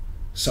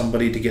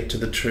somebody to get to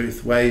the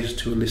truth, ways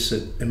to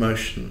elicit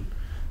emotion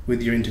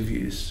with your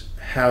interviews.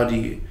 How do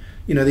you,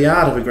 the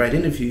art of a great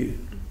interview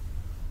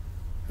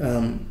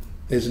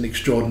is an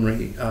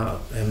extraordinary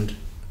art, and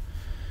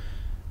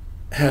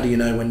how do you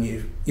know when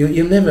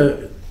you'll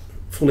never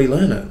fully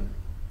learn it,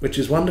 which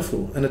is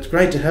wonderful. And it's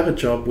great to have a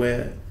job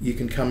where you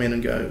can come in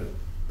and go,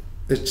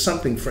 there's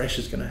something fresh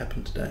is going to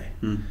happen today.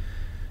 And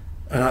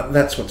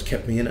that's what's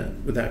kept me in it,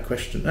 without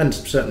question, and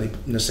certainly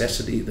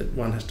necessity that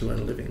one has to earn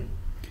a living.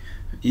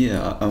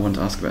 Yeah, I want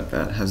to ask about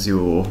that. Has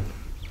your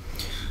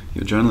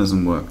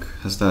journalism work,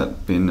 has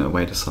that been a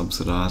way to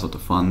subsidise or to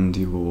fund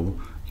your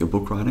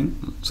book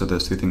writing? So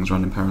those two things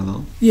run in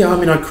parallel? Yeah,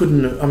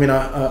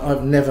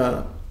 I've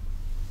never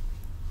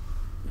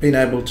been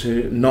able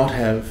to not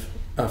have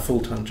a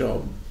full-time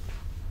job.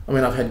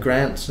 I've had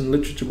grants and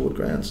literature board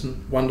grants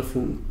and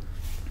wonderful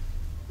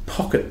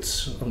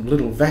pockets of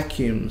little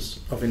vacuums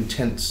of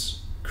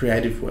intense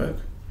creative work.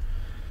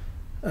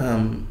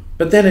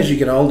 But then as you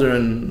get older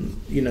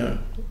and,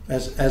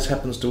 as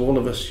happens to all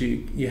of us,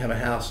 you have a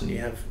house and you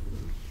have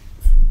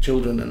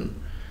children,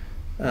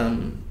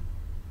 and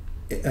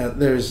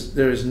there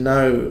is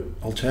no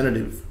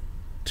alternative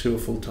to a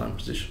full-time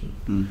position.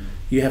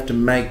 You have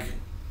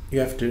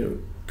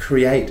to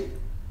create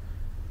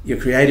your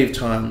creative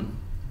time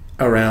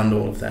around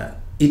all of that.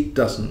 It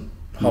doesn't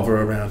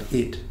hover around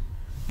it.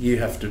 You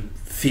have to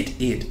fit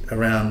it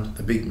around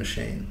the big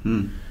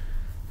machine.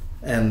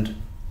 And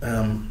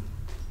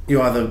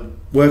you either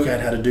work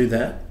out how to do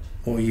that,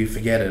 or you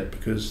forget it,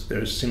 because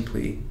there is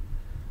simply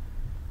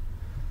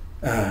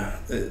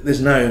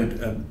there's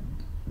no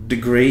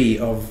degree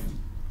of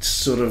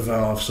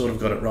I've sort of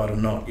got it right or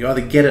not. You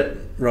either get it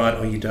right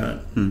or you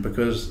don't,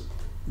 because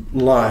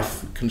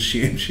life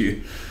consumes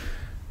you,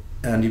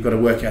 and you've got to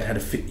work out how to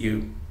fit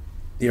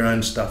your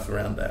own stuff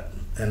around that.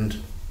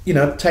 And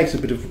it takes a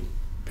bit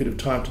of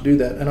time to do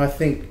that. And I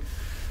think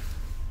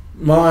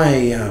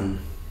my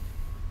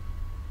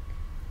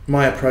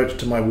approach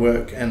to my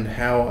work and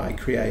how I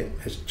create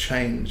has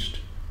changed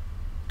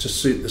to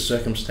suit the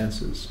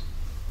circumstances.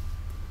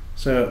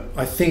 So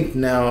I think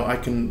now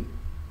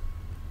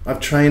I've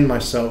trained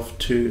myself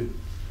to,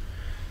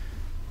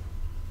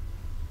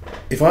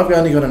 if I've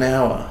only got an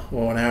hour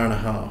or an hour and a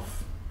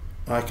half,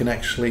 I can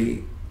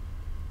actually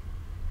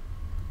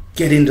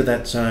get into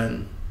that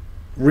zone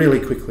really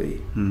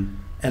quickly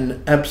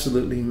and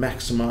absolutely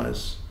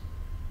maximize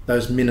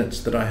those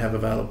minutes that I have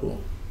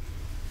available.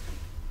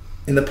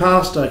 In the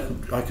past,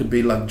 I could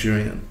be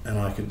luxuriant and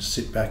I could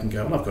sit back and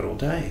go, well, I've got all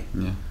day.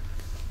 Yeah.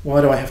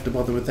 Why do I have to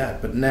bother with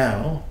that? But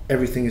now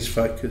everything is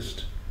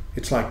focused.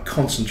 It's like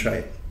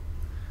concentrate,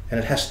 and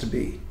it has to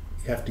be.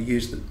 You have to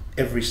use it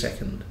every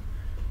second,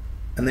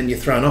 and then you're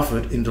thrown off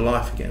it into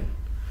life again.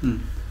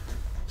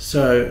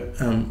 So,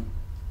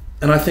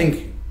 and I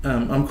think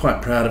I'm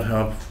quite proud of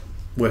how I've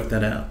worked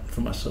that out for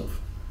myself.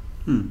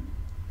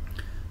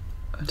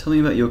 Tell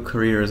me about your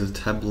career as a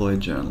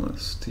tabloid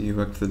journalist. You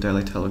worked for the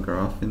Daily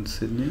Telegraph in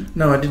Sydney?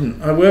 No, I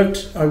didn't. I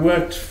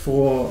worked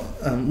for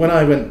when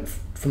I went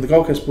from the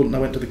Gold Coast Bulletin, I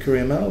went to the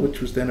Courier-mail, which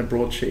was then a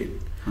broadsheet.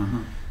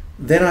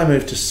 Then I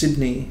moved to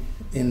Sydney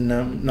in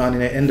end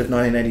of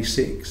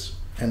 1986,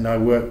 and I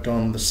worked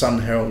on the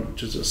Sun Herald,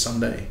 which is a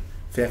Sunday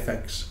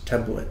Fairfax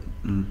tabloid.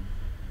 And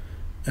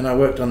I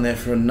worked on there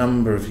for a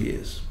number of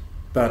years.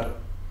 But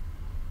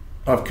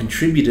I've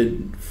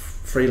contributed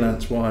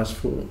freelance-wise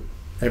for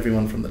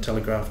everyone from the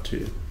Telegraph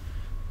to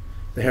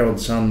the Herald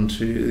Sun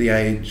to the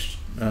Age,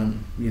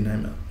 you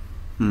name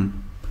it.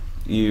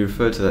 You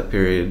referred to that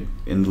period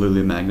in the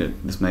Lulu Magnet.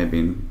 This may have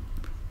been,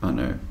 I don't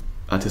know,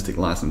 artistic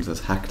license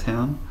as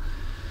Hacktown.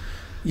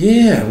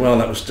 Yeah, well,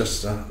 that was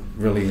just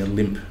really a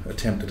limp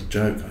attempt at a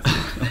joke,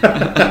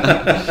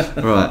 I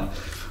think. Right.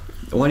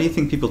 Why do you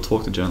think people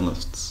talk to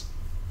journalists?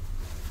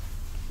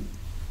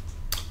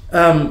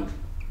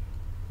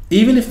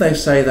 Even if they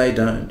say they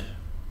don't,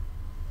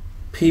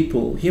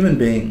 people, human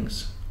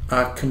beings,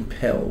 are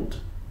compelled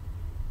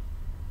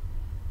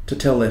to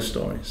tell their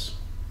stories.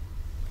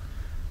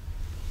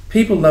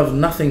 People love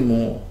nothing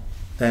more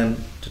than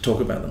to talk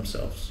about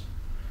themselves.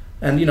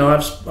 And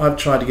I've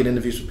tried to get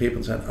interviews with people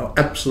and said, oh,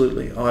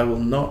 absolutely, I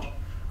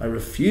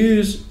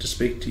refuse to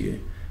speak to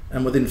you.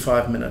 And within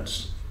 5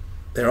 minutes,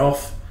 they're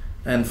off,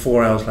 and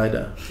 4 hours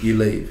later, you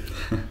leave.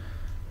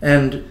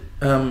 And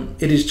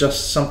it is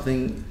just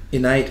something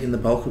innate in the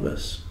bulk of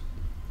us.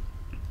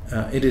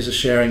 It is a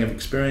sharing of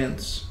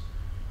experience.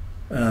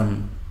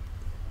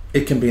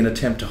 It can be an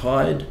attempt to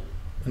hide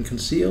and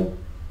conceal.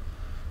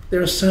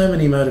 There are so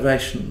many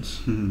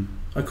motivations.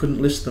 I couldn't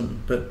list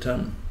them, but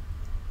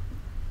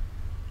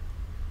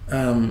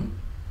and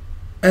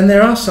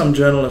there are some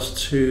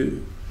journalists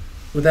who,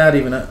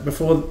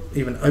 before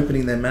even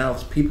opening their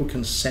mouths, people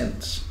can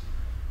sense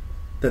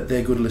that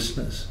they're good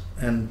listeners.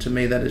 And to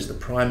me, that is the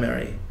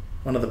primary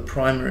one of the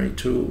primary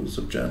tools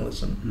of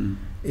journalism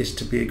is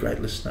to be a great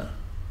listener.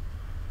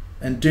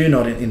 And do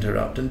not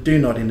interrupt and do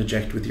not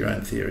interject with your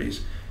own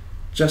theories.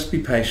 Just be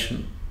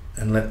patient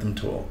and let them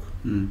talk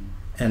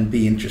and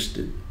be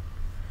interested.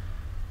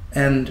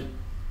 And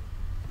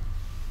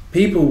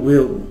people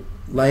will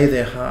lay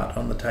their heart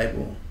on the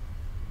table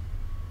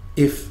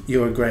if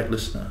you're a great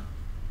listener.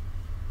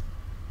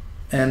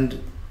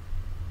 And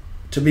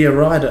to be a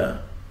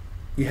writer,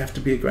 you have to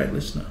be a great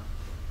listener,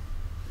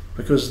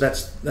 because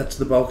that's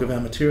the bulk of our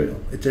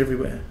material. It's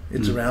everywhere.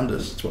 It's around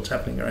us. It's what's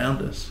happening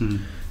around us.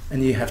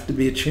 And you have to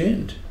be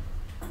attuned.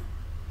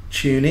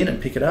 Tune in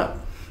and pick it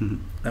up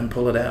and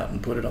pull it out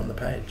and put it on the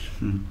page.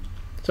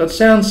 So it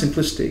sounds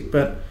simplistic,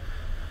 but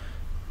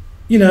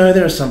you know,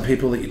 there are some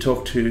people that you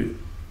talk to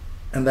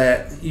and they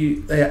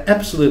are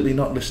absolutely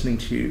not listening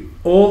to you.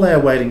 All they are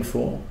waiting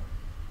for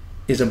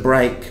is a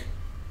break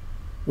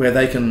where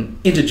they can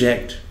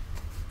interject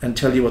and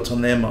tell you what's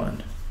on their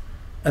mind.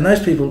 And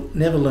those people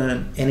never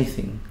learn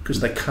anything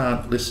because they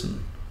can't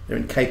listen. They're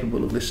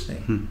incapable of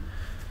listening.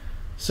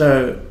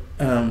 So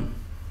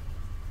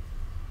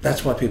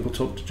that's why people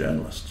talk to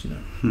journalists, you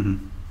know.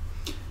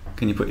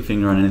 Can you put your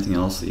finger on anything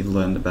else that you've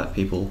learned about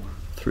people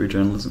through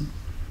journalism?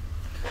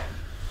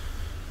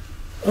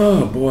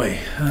 Oh boy,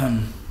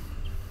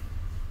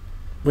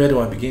 where do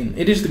I begin?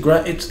 It's the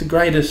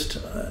greatest.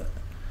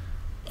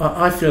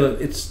 I feel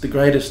it's the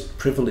greatest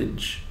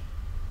privilege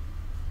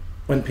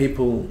when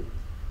people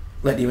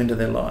let you into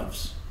their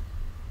lives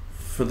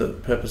for the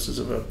purposes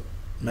of a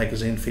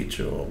magazine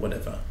feature or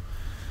whatever.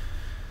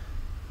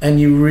 And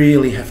you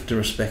really have to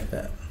respect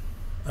that.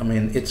 I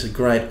mean, it's a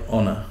great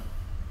honour,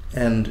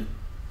 and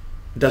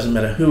it doesn't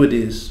matter who it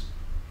is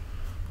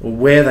or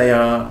where they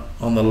are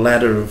on the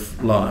ladder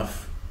of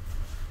life.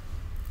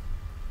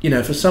 You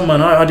know, for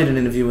someone, I did an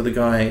interview with a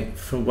guy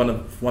for one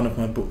of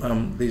my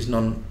these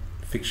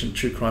non-fiction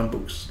true crime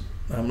books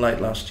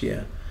late last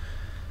year.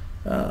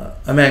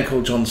 A man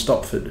called John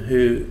Stopford,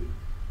 who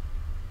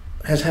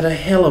has had a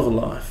hell of a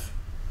life.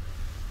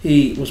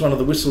 He was one of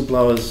the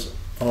whistleblowers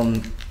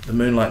on the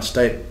Moonlight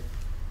State,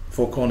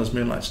 Four Corners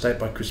Moonlight State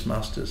by Chris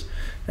Masters,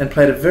 and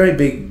played a very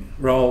big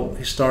role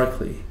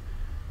historically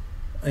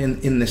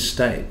in this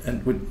state.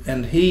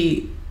 And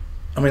he,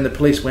 I mean, the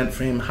police went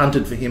for him,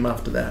 hunted for him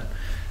after that.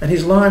 And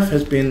his life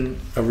has been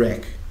a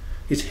wreck.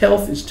 His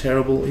health is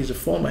terrible. He's a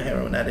former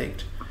heroin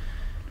addict.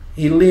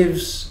 He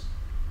lives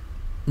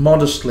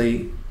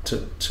modestly,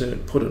 to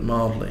put it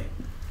mildly.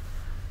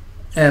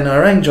 And I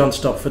rang John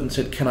Stopford and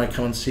said, "Can I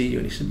come and see you?"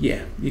 And he said,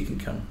 "Yeah, you can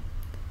come."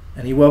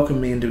 And he welcomed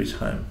me into his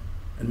home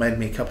and made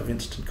me a cup of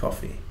instant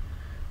coffee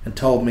and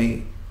told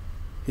me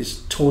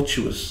his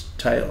tortuous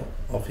tale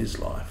of his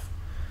life.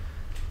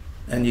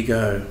 And you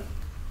go,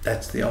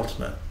 that's the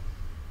ultimate,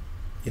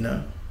 you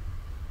know?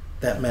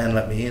 That man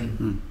let me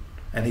in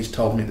and he's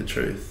told me the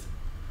truth.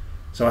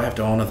 So I have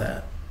to honour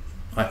that.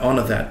 I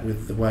honour that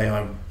with the way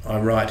I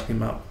write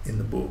him up in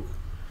the book.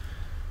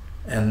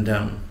 And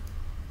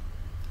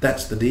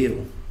that's the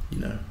deal, you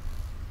know.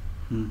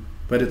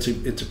 But it's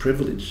a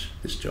privilege,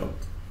 this job.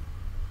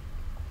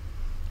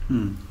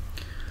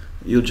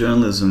 Your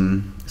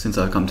journalism, since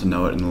I've come to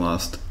know it in the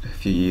last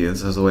few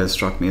years, has always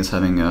struck me as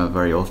having a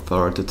very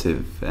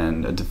authoritative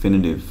and a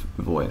definitive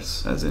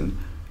voice, as in,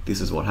 this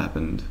is what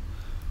happened.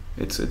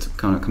 It's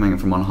kind of coming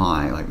from on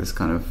high, like this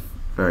kind of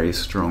very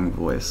strong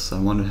voice. I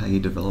wondered how you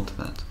developed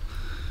that.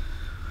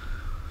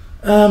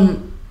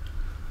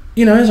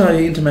 You know, as I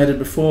intimated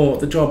before,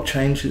 the job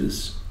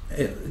changes.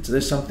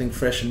 There's something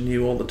fresh and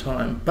new all the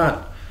time.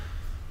 But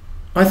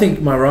I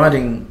think my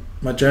writing,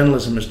 my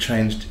journalism has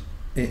changed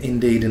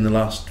indeed in the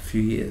last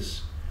few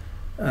years.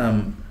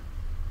 And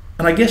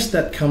I guess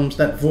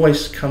that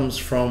voice comes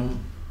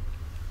from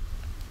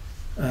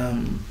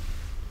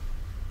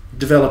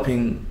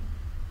developing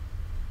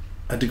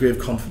a degree of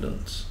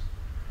confidence.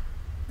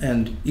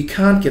 And you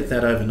can't get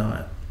that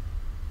overnight.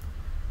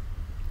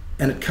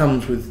 And it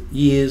comes with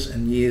years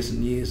and years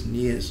and years and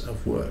years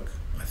of work,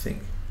 I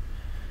think.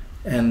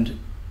 And,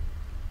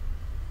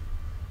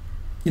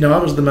 you know, I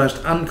was the most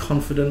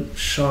unconfident,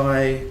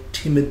 shy,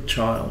 timid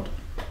child.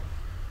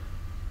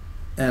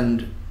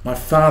 And my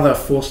father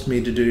forced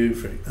me to do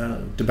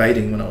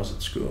debating when I was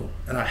at school.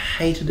 And I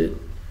hated it.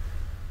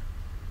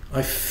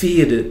 I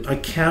feared it. I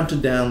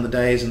counted down the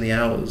days and the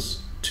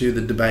hours to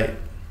the debate.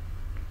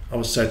 I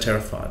was so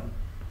terrified.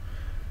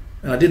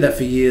 And I did that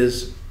for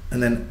years,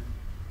 and then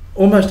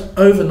almost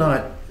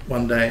overnight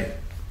one day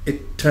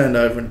it turned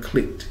over and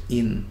clicked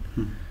in.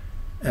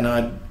 And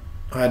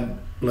I'd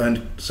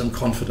learned some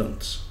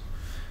confidence.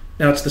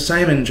 Now it's the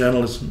same in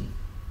journalism.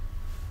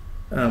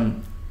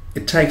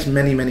 It takes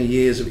many, many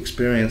years of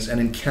experience and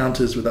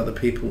encounters with other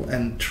people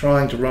and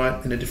trying to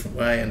write in a different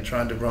way and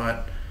trying to write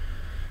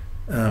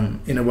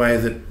in a way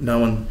that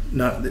none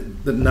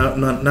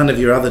of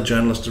your other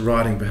journalists are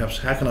writing. Perhaps,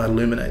 how can I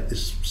illuminate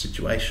this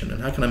situation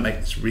and how can I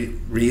make this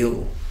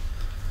real?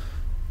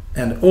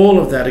 And all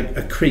of that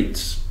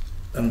accretes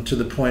to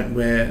the point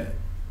where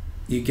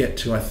you get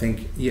to, I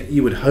think,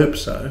 you would hope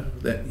so,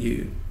 that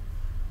you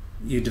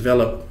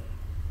develop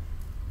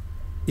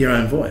your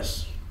own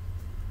voice.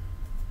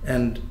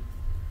 And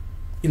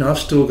I've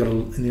still got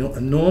an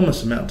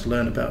enormous amount to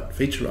learn about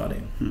feature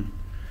writing.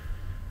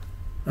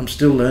 I'm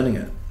still learning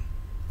it,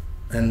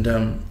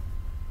 and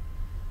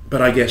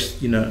but I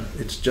guess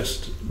it's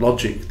just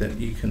logic that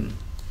you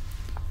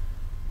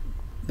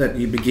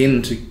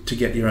begin to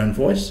get your own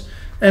voice,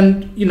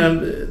 and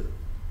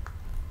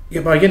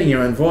by getting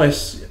your own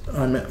voice,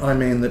 I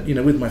mean that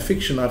with my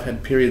fiction, I've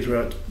had periods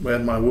where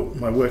my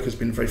work has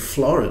been very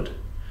florid.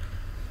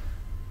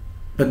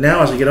 But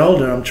now, as I get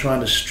older, I'm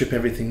trying to strip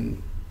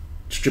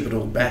it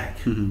all back,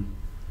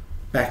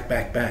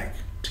 back,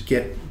 to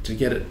get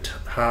it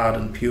hard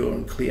and pure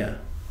and clear.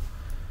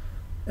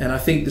 And I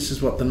think this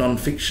is what the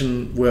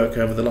non-fiction work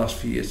over the last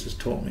few years has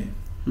taught me.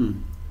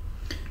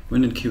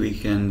 When did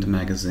Qweekend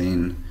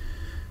magazine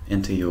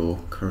enter your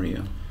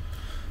career?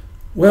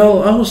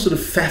 Well, I was sort of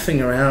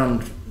faffing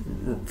around,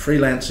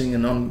 freelancing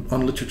and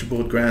on literature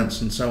board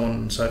grants and so on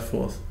and so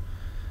forth.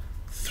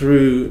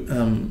 Through,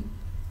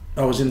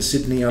 I was in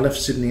Sydney. I left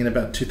Sydney in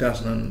about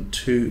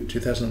 2002,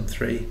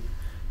 2003.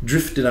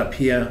 Drifted up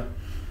here,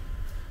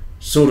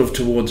 sort of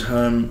towards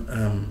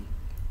home.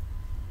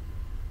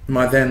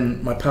 My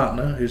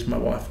partner, who's my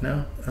wife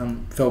now,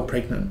 fell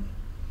pregnant.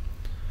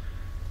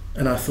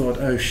 And I thought,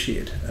 oh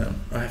shit,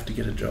 I have to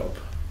get a job.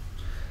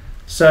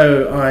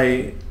 So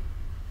I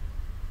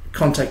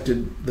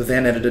contacted the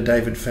then editor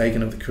David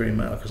Fagan of the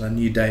Courier-Mail, because I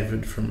knew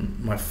David from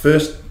my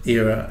first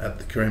era at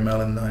the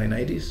Courier-Mail in the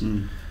 1980s.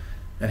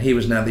 And he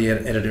was now the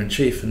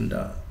editor-in-chief, and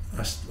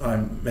I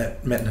met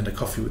and had a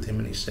coffee with him,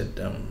 and he said,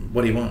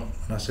 what do you want?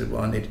 And I said,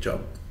 well, I need a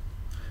job.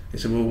 He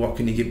said, well, what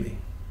can you give me?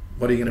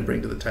 What are you going to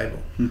bring to the table?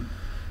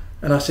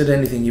 And I said,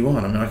 anything you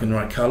want. I mean, I can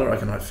write colour, I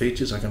can write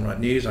features, I can write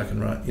news, I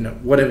can write,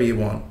 whatever you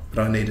want,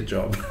 but I need a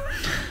job.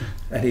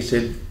 And he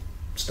said,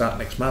 start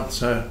next month.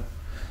 So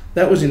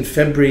that was in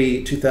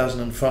February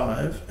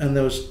 2005, and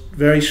there was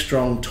very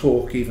strong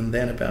talk even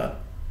then about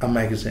a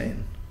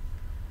magazine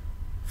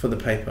for the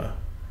paper.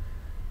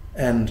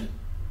 And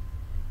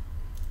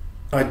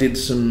I did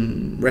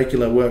some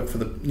regular work for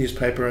the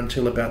newspaper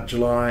until about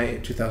July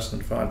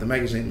 2005. The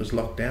magazine was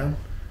locked down.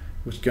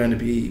 It was going to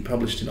be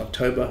published in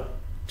October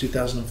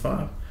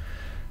 2005.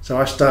 So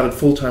I started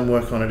full-time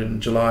work on it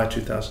in July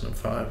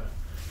 2005.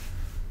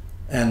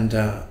 And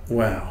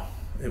wow,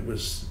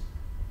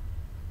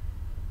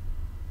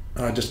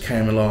 I just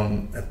came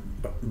along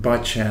by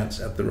chance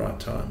at the right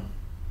time.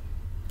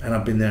 And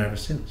I've been there ever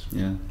since.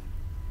 Yeah.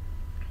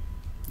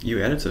 You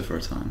were editor for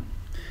a time.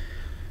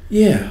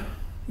 Yeah.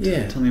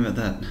 Tell me about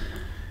that.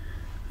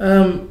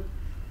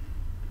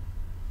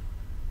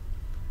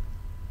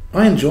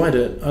 I enjoyed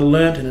it. I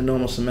learnt an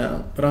enormous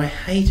amount, but I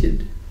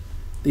hated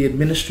the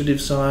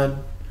administrative side.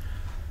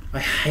 I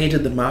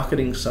hated the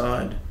marketing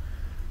side.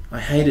 I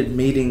hated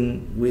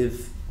meeting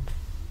with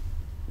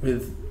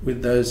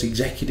those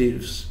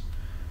executives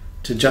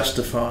to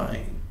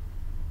justify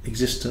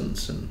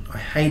existence, and I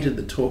hated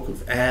the talk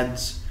of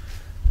ads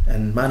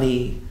and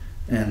money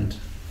and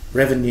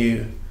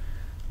revenue.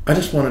 I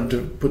just wanted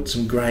to put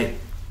some great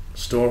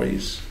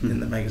stories in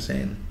the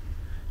magazine,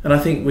 and I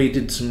think we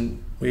did some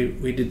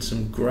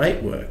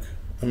great work.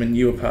 I mean,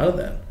 you were part of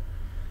that,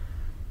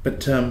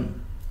 but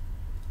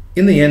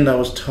in the end, I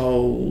was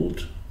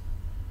told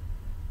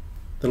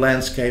the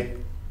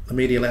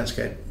media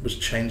landscape was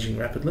changing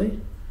rapidly,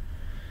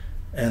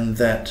 and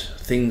that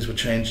things were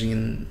changing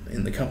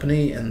in the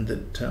company, and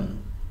that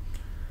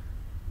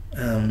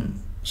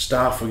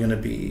staff were going to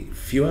be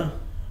fewer,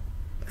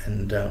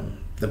 and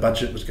the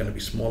budget was going to be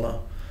smaller.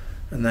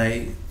 And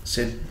they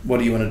said, what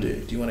do you want to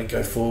do? Do you want to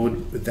go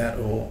forward with that?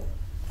 Or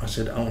I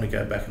said, I want to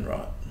go back and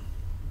write.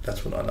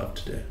 That's what I love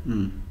to do.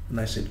 And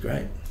they said,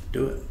 great,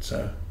 do it.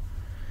 So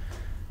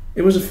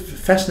it was a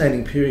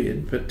fascinating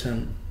period, but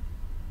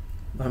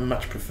I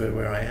much prefer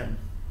where I am.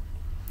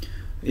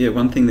 Yeah,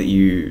 one thing that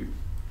you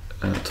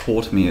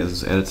taught me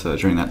as editor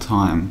during that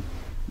time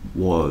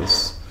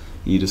was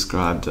you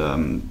described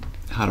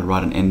how to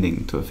write an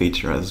ending to a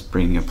feature as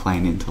bringing a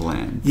plane into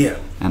land. Yeah.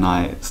 And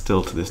I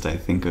still to this day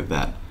think of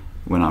that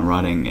when I'm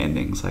writing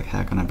endings, like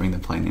how can I bring the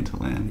plane into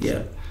land? Yeah,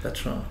 so,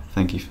 that's right.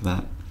 thank you for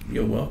that.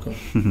 You're welcome.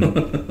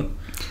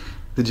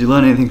 Did you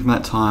learn anything from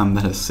that time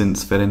that has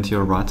since fed into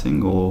your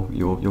writing or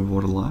your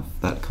broader life?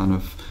 That kind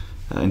of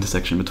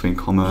intersection between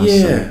commerce?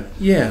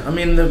 Yeah. I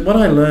mean, what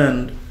I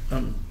learned,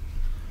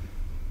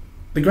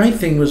 the great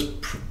thing was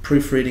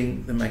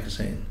proofreading the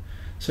magazine.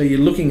 So you're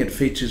looking at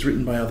features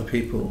written by other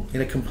people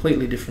in a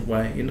completely different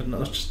way. You're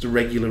not just a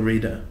regular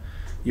reader.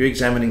 You're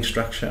examining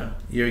structure.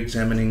 You're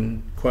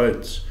examining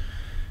quotes.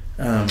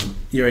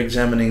 You're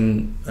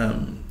examining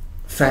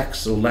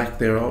facts or lack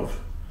thereof.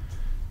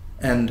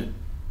 And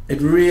it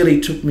really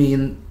took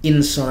me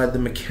inside the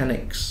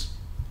mechanics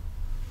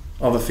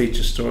of a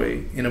feature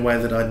story in a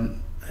way that I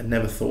had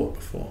never thought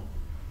before.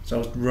 So I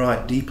was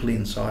right deeply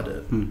inside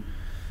it.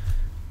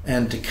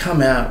 And to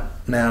come out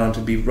now and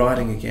to be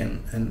writing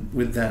again, and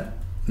with that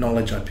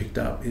knowledge I picked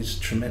up, is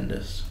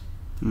tremendous.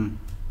 It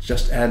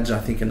just adds, I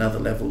think, another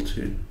level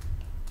to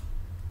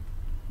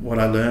what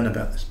I learn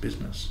about this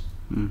business.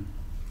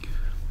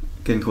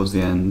 getting towards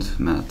the end,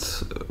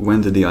 Matt,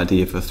 when did the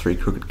idea for Three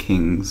Crooked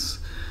Kings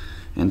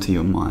enter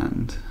your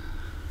mind?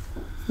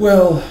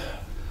 Well,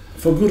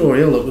 for good or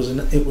ill,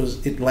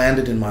 it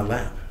landed in my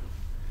lap.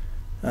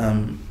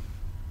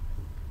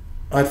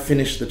 I'd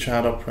finished the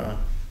child opera.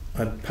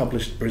 I'd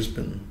published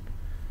Brisbane,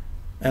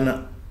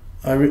 and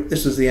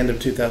this was the end of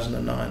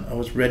 2009. I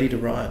was ready to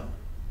write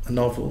a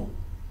novel.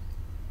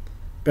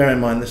 Bear in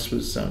mind, this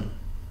was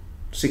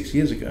 6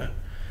 years ago.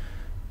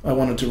 I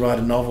wanted to write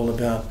a novel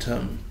about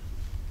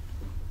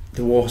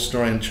the war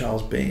historian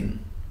Charles Bean,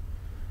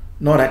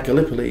 not at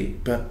Gallipoli,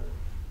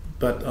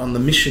 but on the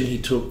mission he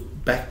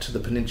took back to the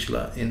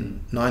peninsula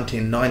in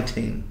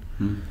 1919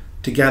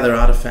 to gather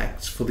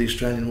artefacts for the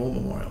Australian War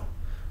Memorial.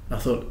 And I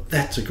thought,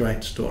 that's a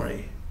great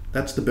story.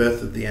 That's the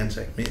birth of the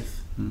Anzac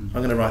myth. I'm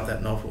going to write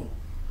that novel.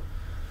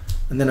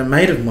 And then a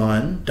mate of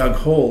mine, Doug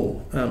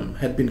Hall,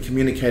 had been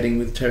communicating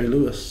with Terry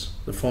Lewis,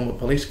 the former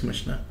police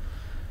commissioner.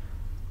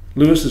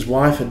 Lewis's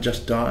wife had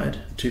just died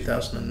in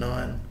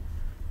 2009,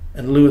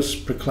 and Lewis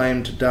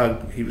proclaimed to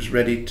Doug he was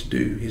ready to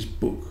do his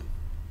book,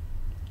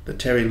 the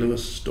Terry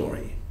Lewis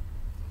story,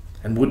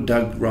 and would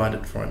Doug write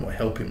it for him or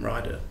help him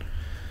write it.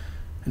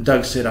 And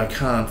Doug said, I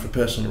can't for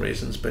personal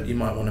reasons, but you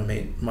might want to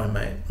meet my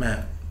mate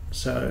Matt.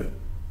 So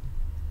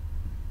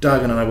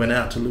Doug and I went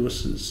out to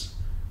Lewis's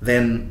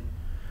then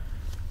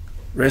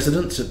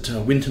residence at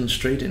Winton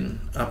Street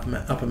in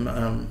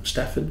Upper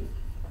Stafford,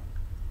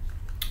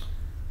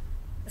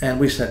 and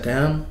we sat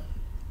down,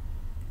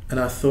 and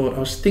I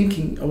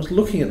was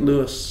looking at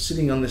Lewis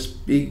sitting on this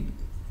big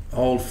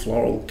old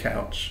floral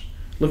couch,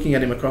 looking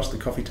at him across the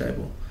coffee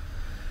table,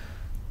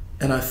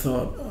 and I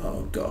thought,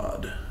 oh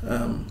God,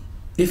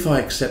 if I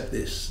accept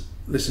this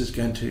is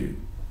going to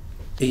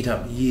eat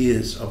up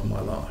years of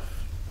my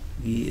life,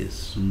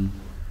 years.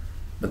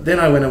 But then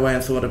I went away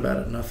and thought about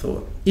it, and I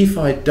thought, if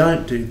I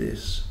don't do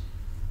this,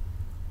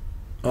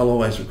 I'll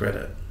always regret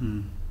it.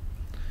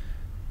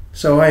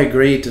 So I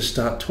agreed to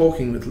start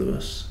talking with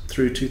Lewis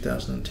through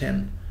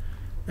 2010,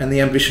 and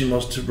the ambition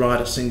was to write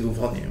a single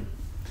volume.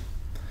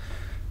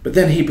 But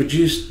then he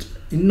produced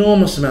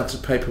enormous amounts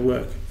of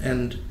paperwork,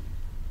 and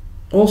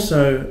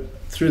also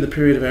through the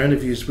period of our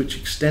interviews, which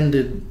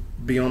extended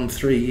beyond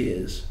 3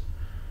 years,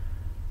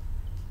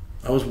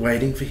 I was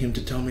waiting for him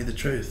to tell me the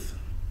truth.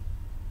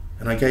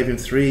 And I gave him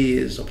 3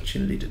 years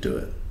opportunity to do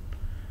it,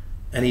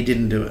 and he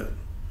didn't do it.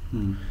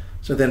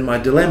 So then my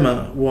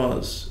dilemma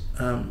was,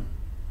 how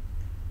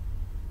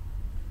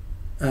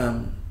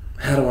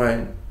do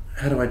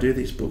I do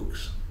these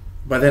books?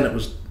 By then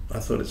I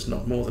thought it's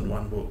not more than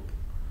one book.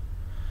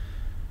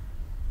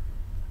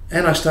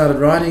 And I started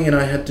writing, and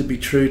I had to be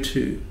true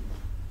to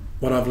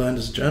what I've learned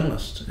as a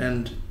journalist.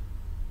 And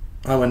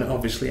I went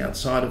obviously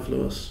outside of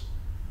Lewis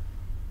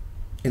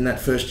in that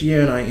first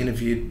year, and I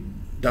interviewed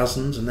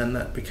dozens, and then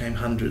that became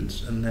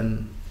hundreds, and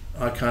then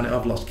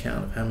I've lost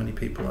count of how many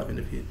people I've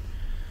interviewed.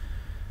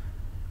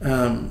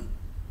 And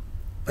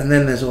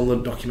then there's all the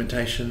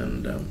documentation,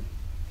 and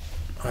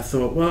I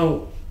thought,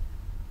 well,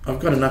 I've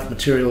got enough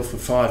material for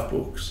 5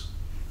 books,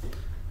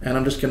 and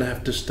I'm just going to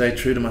have to stay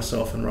true to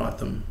myself and write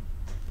them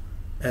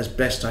as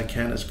best I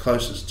can, as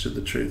closest to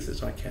the truth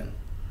as I can.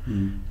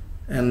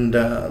 And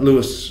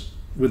Lewis,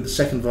 with the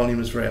second volume,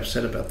 was very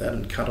upset about that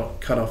and cut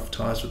off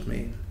ties with me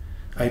in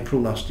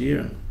April last year.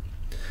 And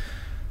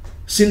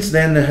since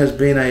then, there has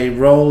been a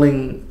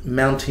rolling,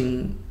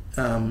 mounting,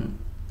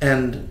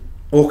 and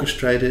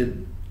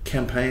orchestrated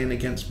campaign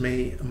against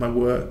me, my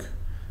work,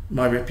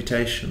 my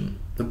reputation,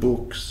 the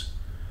books,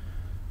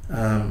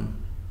 and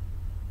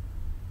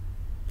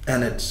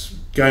it's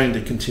going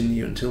to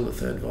continue until the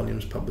 3rd volume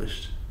is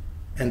published,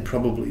 and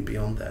probably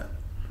beyond that.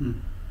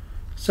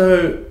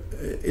 So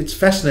it's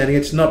fascinating.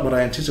 It's not what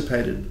I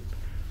anticipated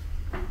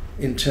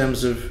in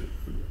terms of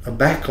a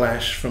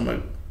backlash from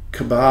a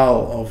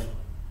cabal of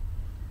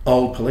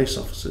old police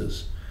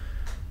officers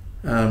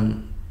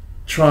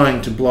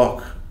trying to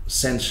block,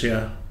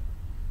 censure,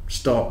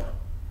 stop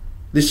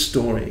this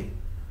story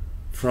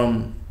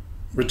from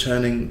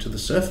returning to the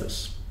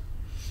surface.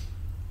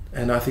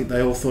 And I think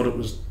they all thought it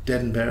was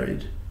dead and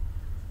buried.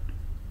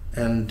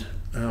 And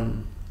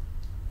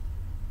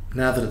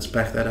now that it's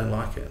back, they don't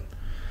like it.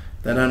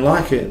 They don't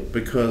like it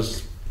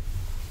because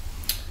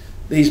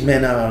these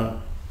men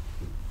are,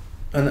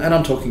 and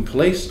I'm talking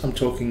police, I'm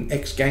talking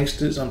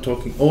ex-gangsters, I'm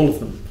talking all of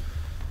them.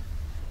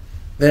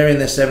 They're in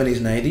their 70s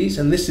and 80s,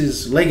 and this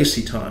is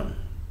legacy time.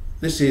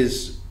 This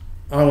is,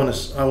 I want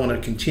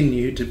to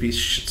continue to be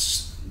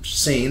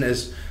seen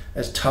as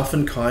tough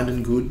and kind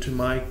and good to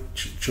my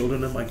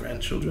children and my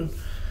grandchildren.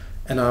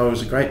 And I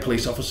was a great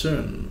police officer,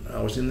 and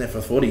I was in there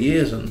for 40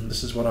 years, and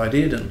this is what I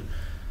did.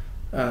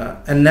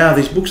 And now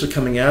these books are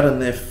coming out,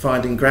 and they're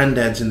finding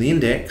granddads in the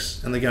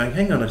index, and they're going,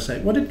 hang on a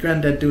sec, what did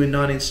granddad do in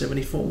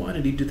 1974? Why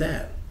did he do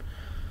that?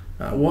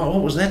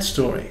 What was that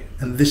story?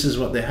 And this is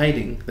what they're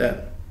hating,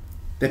 that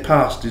their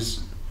past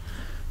is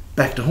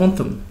back to haunt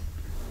them.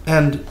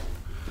 And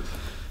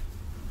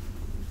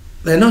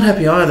they're not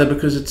happy either,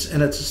 because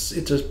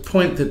it's a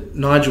point that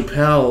Nigel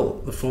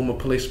Powell, the former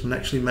policeman,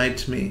 actually made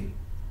to me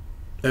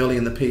early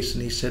in the piece,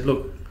 and he said,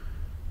 look,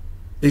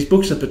 these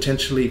books are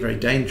potentially very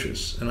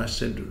dangerous. And I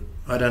said,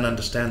 I don't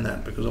understand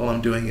that, because all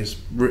I'm doing is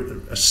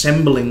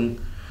assembling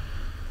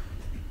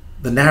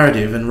the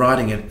narrative and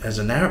writing it as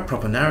a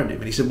proper narrative.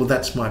 And he said, well,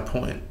 that's my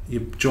point.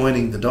 You're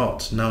joining the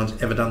dots. No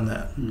one's ever done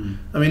that.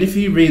 I mean, if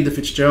you read the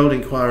Fitzgerald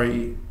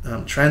Inquiry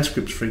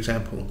transcripts, for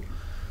example,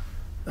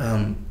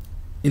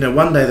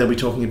 one day they'll be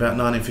talking about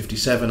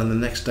 1957, and the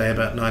next day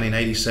about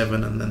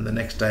 1987, and then the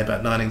next day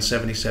about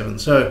 1977.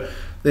 So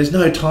there's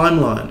no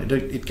timeline.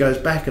 It goes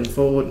back and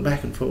forward and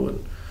back and forward.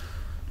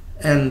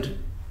 And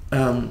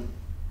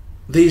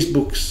these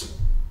books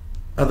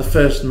are the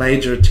first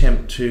major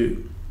attempt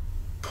to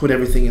put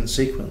everything in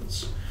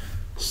sequence.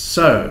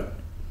 So,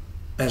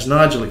 as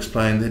Nigel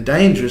explained, they're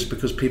dangerous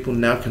because people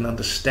now can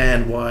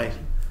understand why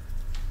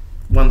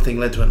one thing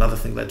led to another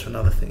thing led to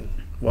another thing.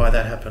 Why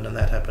that happened and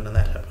that happened and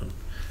that happened.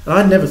 And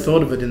I'd never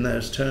thought of it in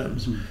those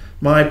terms.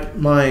 My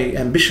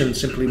ambition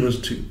simply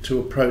was to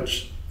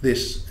approach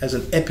this as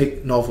an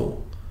epic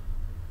novel.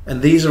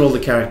 And these are all the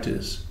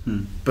characters,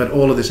 but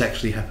all of this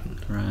actually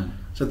happened. Right.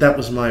 So that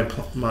was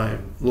my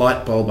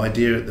light bulb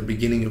idea at the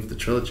beginning of the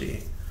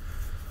trilogy.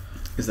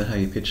 Is that how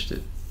you pitched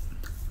it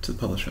to the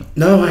publisher?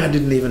 No, I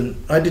didn't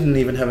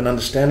even have an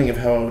understanding of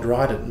how I would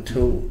write it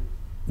until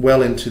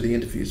well into the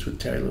interviews with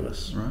Terry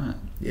Lewis. Right.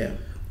 Yeah.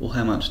 Well,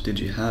 how much did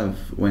you have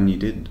when you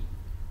did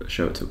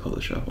show it to a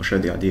publisher, or show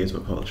the idea to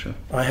a publisher?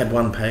 I had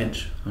 1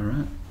 page. All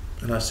right.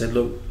 And I said,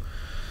 look,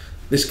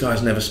 this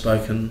guy's never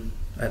spoken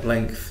at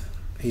length.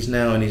 He's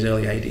now in his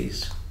early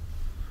 80s.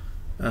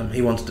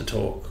 He wants to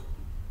talk.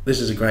 This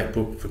is a great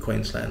book for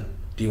Queensland.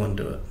 Do you want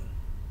to do it?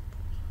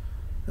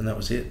 And that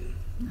was it.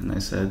 And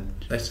they said,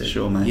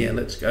 sure, mate. Yeah,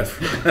 let's go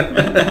for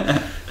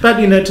it. But,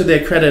 to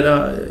their credit,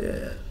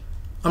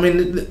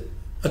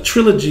 a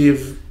trilogy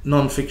of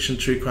non-fiction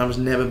true crime has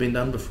never been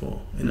done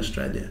before in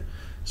Australia.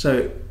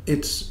 So it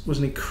was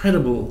an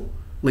incredible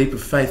leap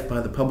of faith by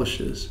the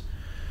publishers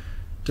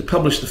to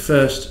publish the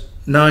first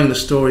knowing the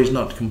story's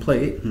not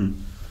complete,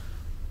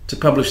 to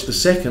publish the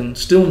second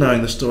still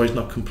knowing the story's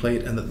not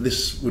complete, and that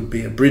this would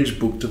be a bridge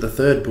book to the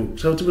third book.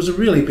 So it was a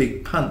really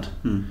big punt.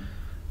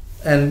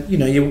 And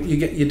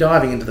you're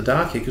diving into the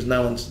dark here because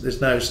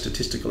there's no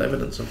statistical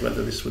evidence of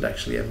whether this would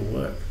actually ever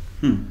work.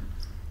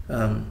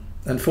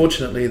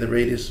 Unfortunately, the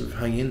readers have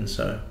hung in.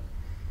 So,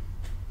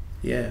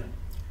 yeah.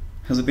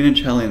 Has it been a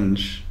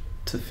challenge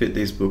to fit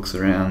these books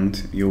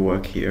around your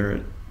work here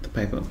at the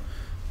paper?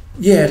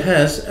 Yeah, it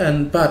has.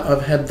 But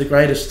I've had the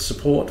greatest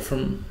support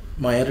from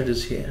my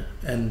editors here,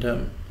 and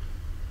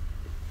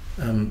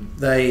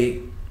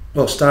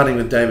starting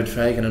with David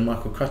Fagan and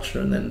Michael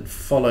Crutcher, and then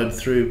followed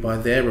through by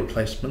their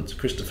replacements,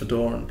 Christopher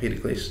Dorr and Peter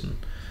Gleeson.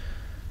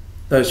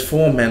 Those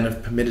 4 men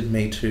have permitted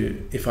me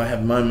to, if I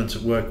have moments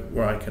at work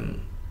where I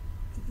can,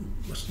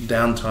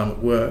 downtime at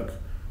work,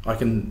 I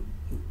can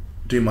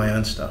do my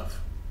own stuff.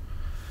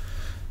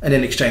 And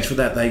in exchange for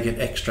that, they get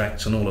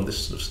extracts and all of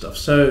this sort of stuff.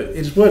 So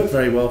it's worked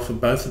very well for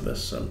both of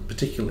us,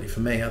 particularly for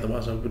me.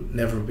 Otherwise, I would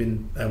never have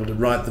been able to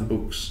write the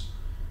books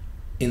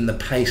in the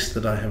pace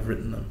that I have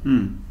written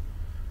them.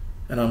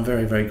 And I'm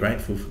very, very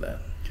grateful for that.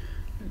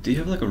 Do you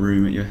have like a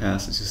room at your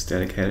house that's just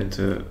dedicated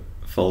to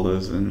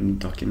folders and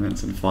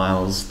documents and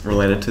files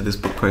related to this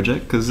book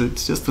project? Because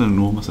it's just an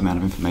enormous amount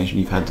of information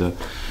you've had to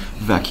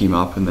vacuum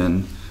up and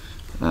then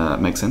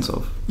make sense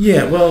of.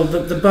 Yeah, well,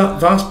 the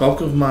vast bulk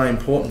of my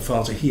important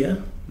files are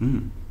here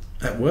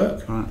at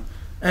work. Right.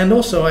 And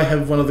also I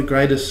have one of the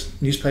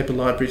greatest newspaper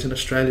libraries in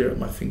Australia at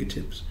my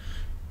fingertips,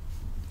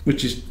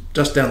 which is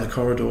just down the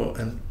corridor,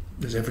 and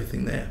there's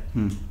everything there.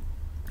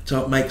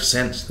 So it makes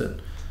sense that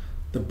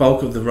the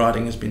bulk of the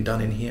writing has been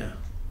done in here.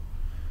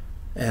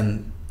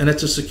 And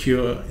it's a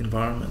secure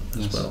environment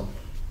as well.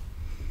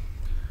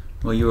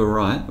 Well, you were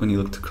right when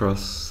you looked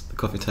across the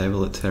coffee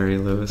table at Terry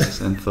Lewis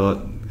and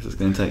thought this is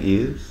going to take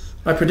years.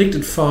 I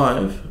predicted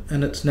 5,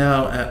 and it's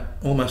now at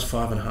almost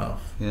 5.5.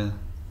 Yeah.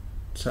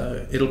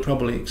 So it'll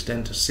probably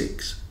extend to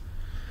 6.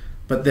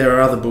 But there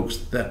are other books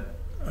that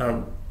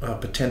are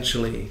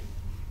potentially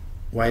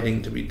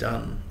waiting to be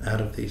done out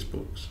of these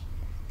books.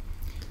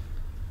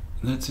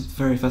 That's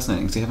very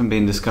fascinating. So you haven't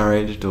been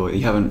discouraged, or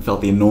you haven't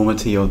felt the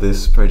enormity of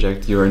this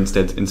project. You're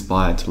instead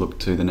inspired to look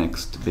to the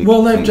next big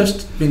Well, they've thing.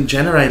 just been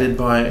generated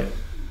by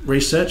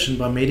research and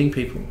by meeting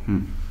people.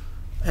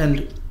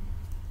 And,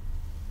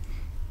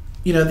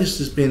 this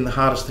has been the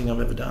hardest thing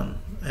I've ever done.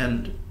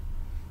 And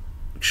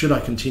should I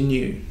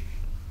continue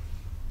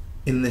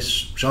in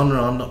this genre?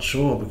 I'm not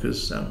sure,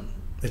 because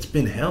it's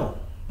been hell.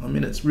 I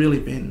mean, it's really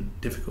been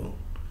difficult.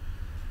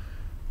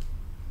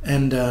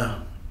 And...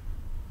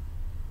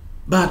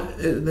 But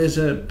there's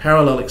a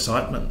parallel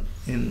excitement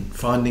in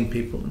finding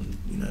people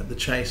and the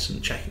chase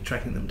and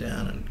tracking them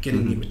down and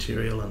getting new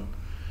material, and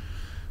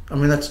I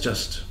mean that's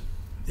just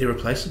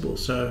irreplaceable.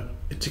 So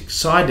it's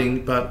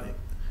exciting, but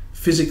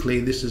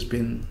physically this has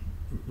been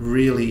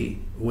really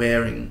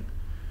wearing,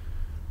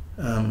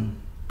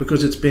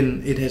 because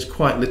it has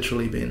quite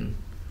literally been,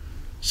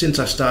 since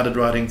I started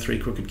writing 3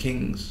 Crooked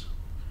Kings,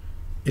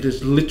 it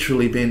has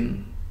literally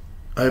been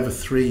over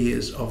 3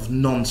 years of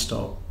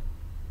non-stop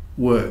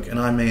work. And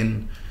I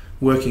mean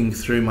working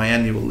through my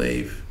annual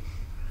leave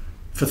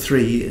for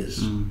 3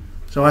 years.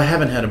 So I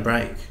haven't had a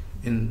break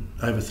in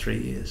over 3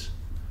 years,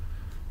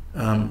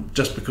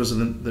 just because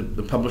of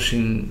the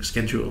publishing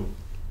schedule.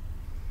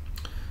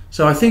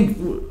 So I think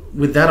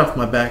with that off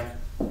my back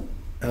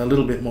and a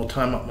little bit more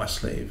time up my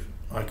sleeve,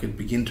 I could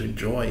begin to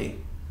enjoy,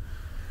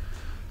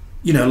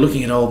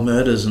 looking at old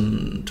murders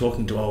and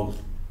talking to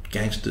old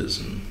gangsters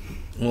and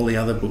all the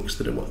other books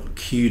that are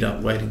queued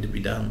up waiting to be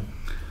done.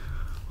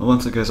 Well,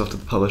 once it goes off to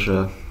the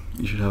publisher,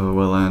 you should have a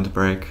well-earned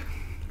break.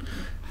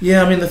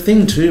 Yeah, I mean, the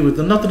thing too with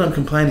not that I'm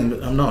complaining,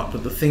 but I'm not.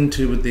 But the thing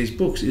too with these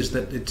books is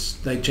that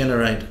they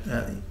generate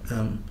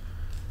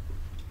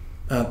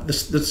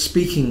the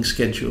speaking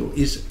schedule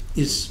is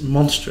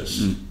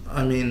monstrous.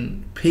 I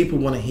mean, people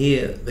want to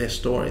hear this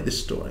story.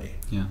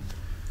 Yeah,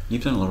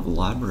 you've done a lot of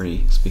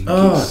library speaking.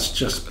 It's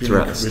just been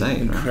throughout the state,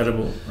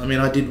 incredible. Right? I mean,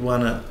 I did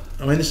one at.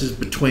 I mean, this is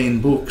between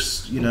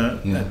books.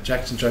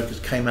 Jackson Jokers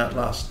came out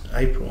last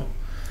April.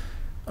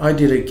 I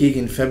did a gig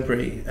in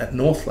February at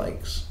North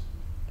Lakes,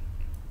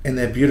 in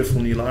their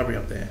beautiful new library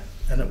up there,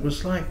 and it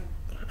was like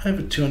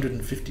over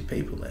 250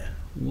 people there.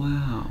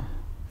 Wow.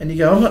 And you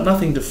go, I've got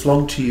nothing to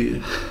flog to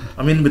you.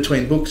 I'm in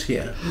between books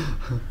here.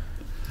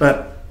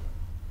 But,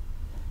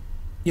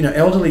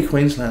 elderly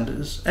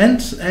Queenslanders, and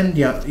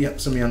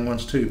some young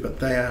ones too, but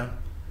they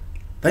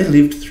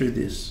lived through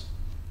this.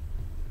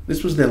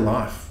 This was their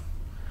life.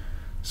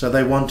 So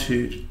they want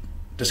to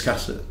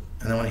discuss it,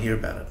 and they want to hear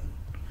about it.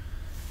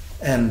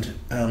 And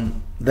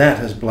that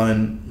has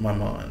blown my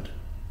mind,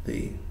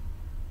 the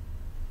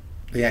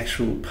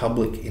actual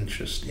public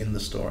interest in the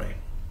story.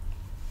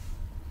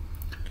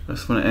 I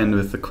just want to end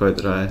with the quote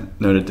that I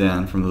noted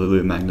down from the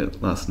Lulu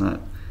Magnet last night.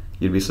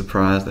 You'd be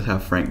surprised at how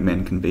frank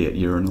men can be at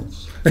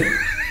urinals.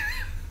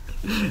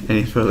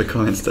 Any further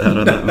comments to add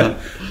on that,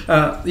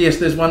 Matt? Yes,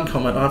 there's one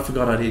comment. I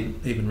forgot I'd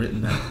even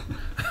written that.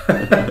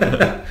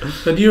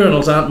 But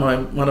urinals aren't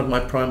one of my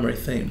primary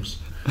themes.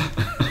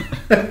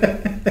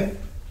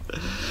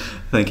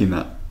 Thank you,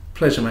 Matt.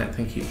 Pleasure, mate.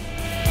 Thank you.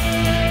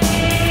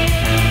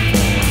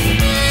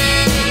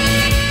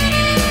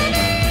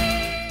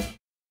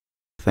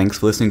 Thanks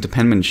for listening to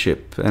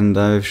Penmanship, and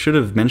I should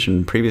have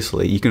mentioned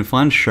previously, you can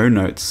find show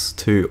notes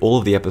to all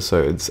of the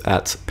episodes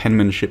at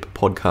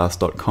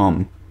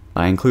penmanshippodcast.com.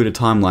 I include a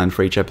timeline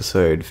for each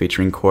episode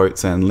featuring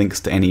quotes and links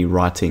to any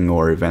writing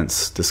or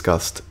events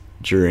discussed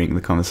during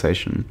the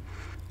conversation.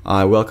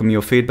 I welcome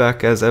your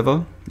feedback as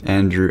ever,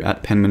 Andrew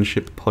at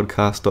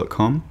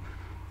penmanshippodcast.com.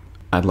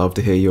 I'd love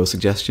to hear your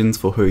suggestions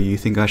for who you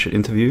think I should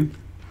interview.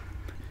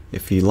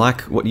 If you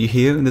like what you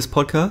hear in this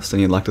podcast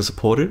and you'd like to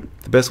support it,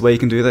 the best way you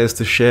can do that is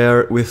to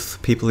share it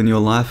with people in your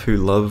life who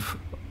love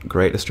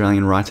great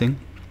Australian writing.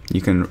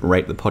 You can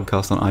rate the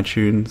podcast on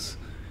iTunes.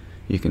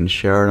 You can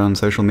share it on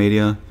social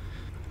media.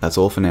 That's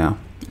all for now.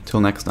 Till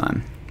next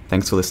time.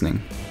 Thanks for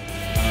listening.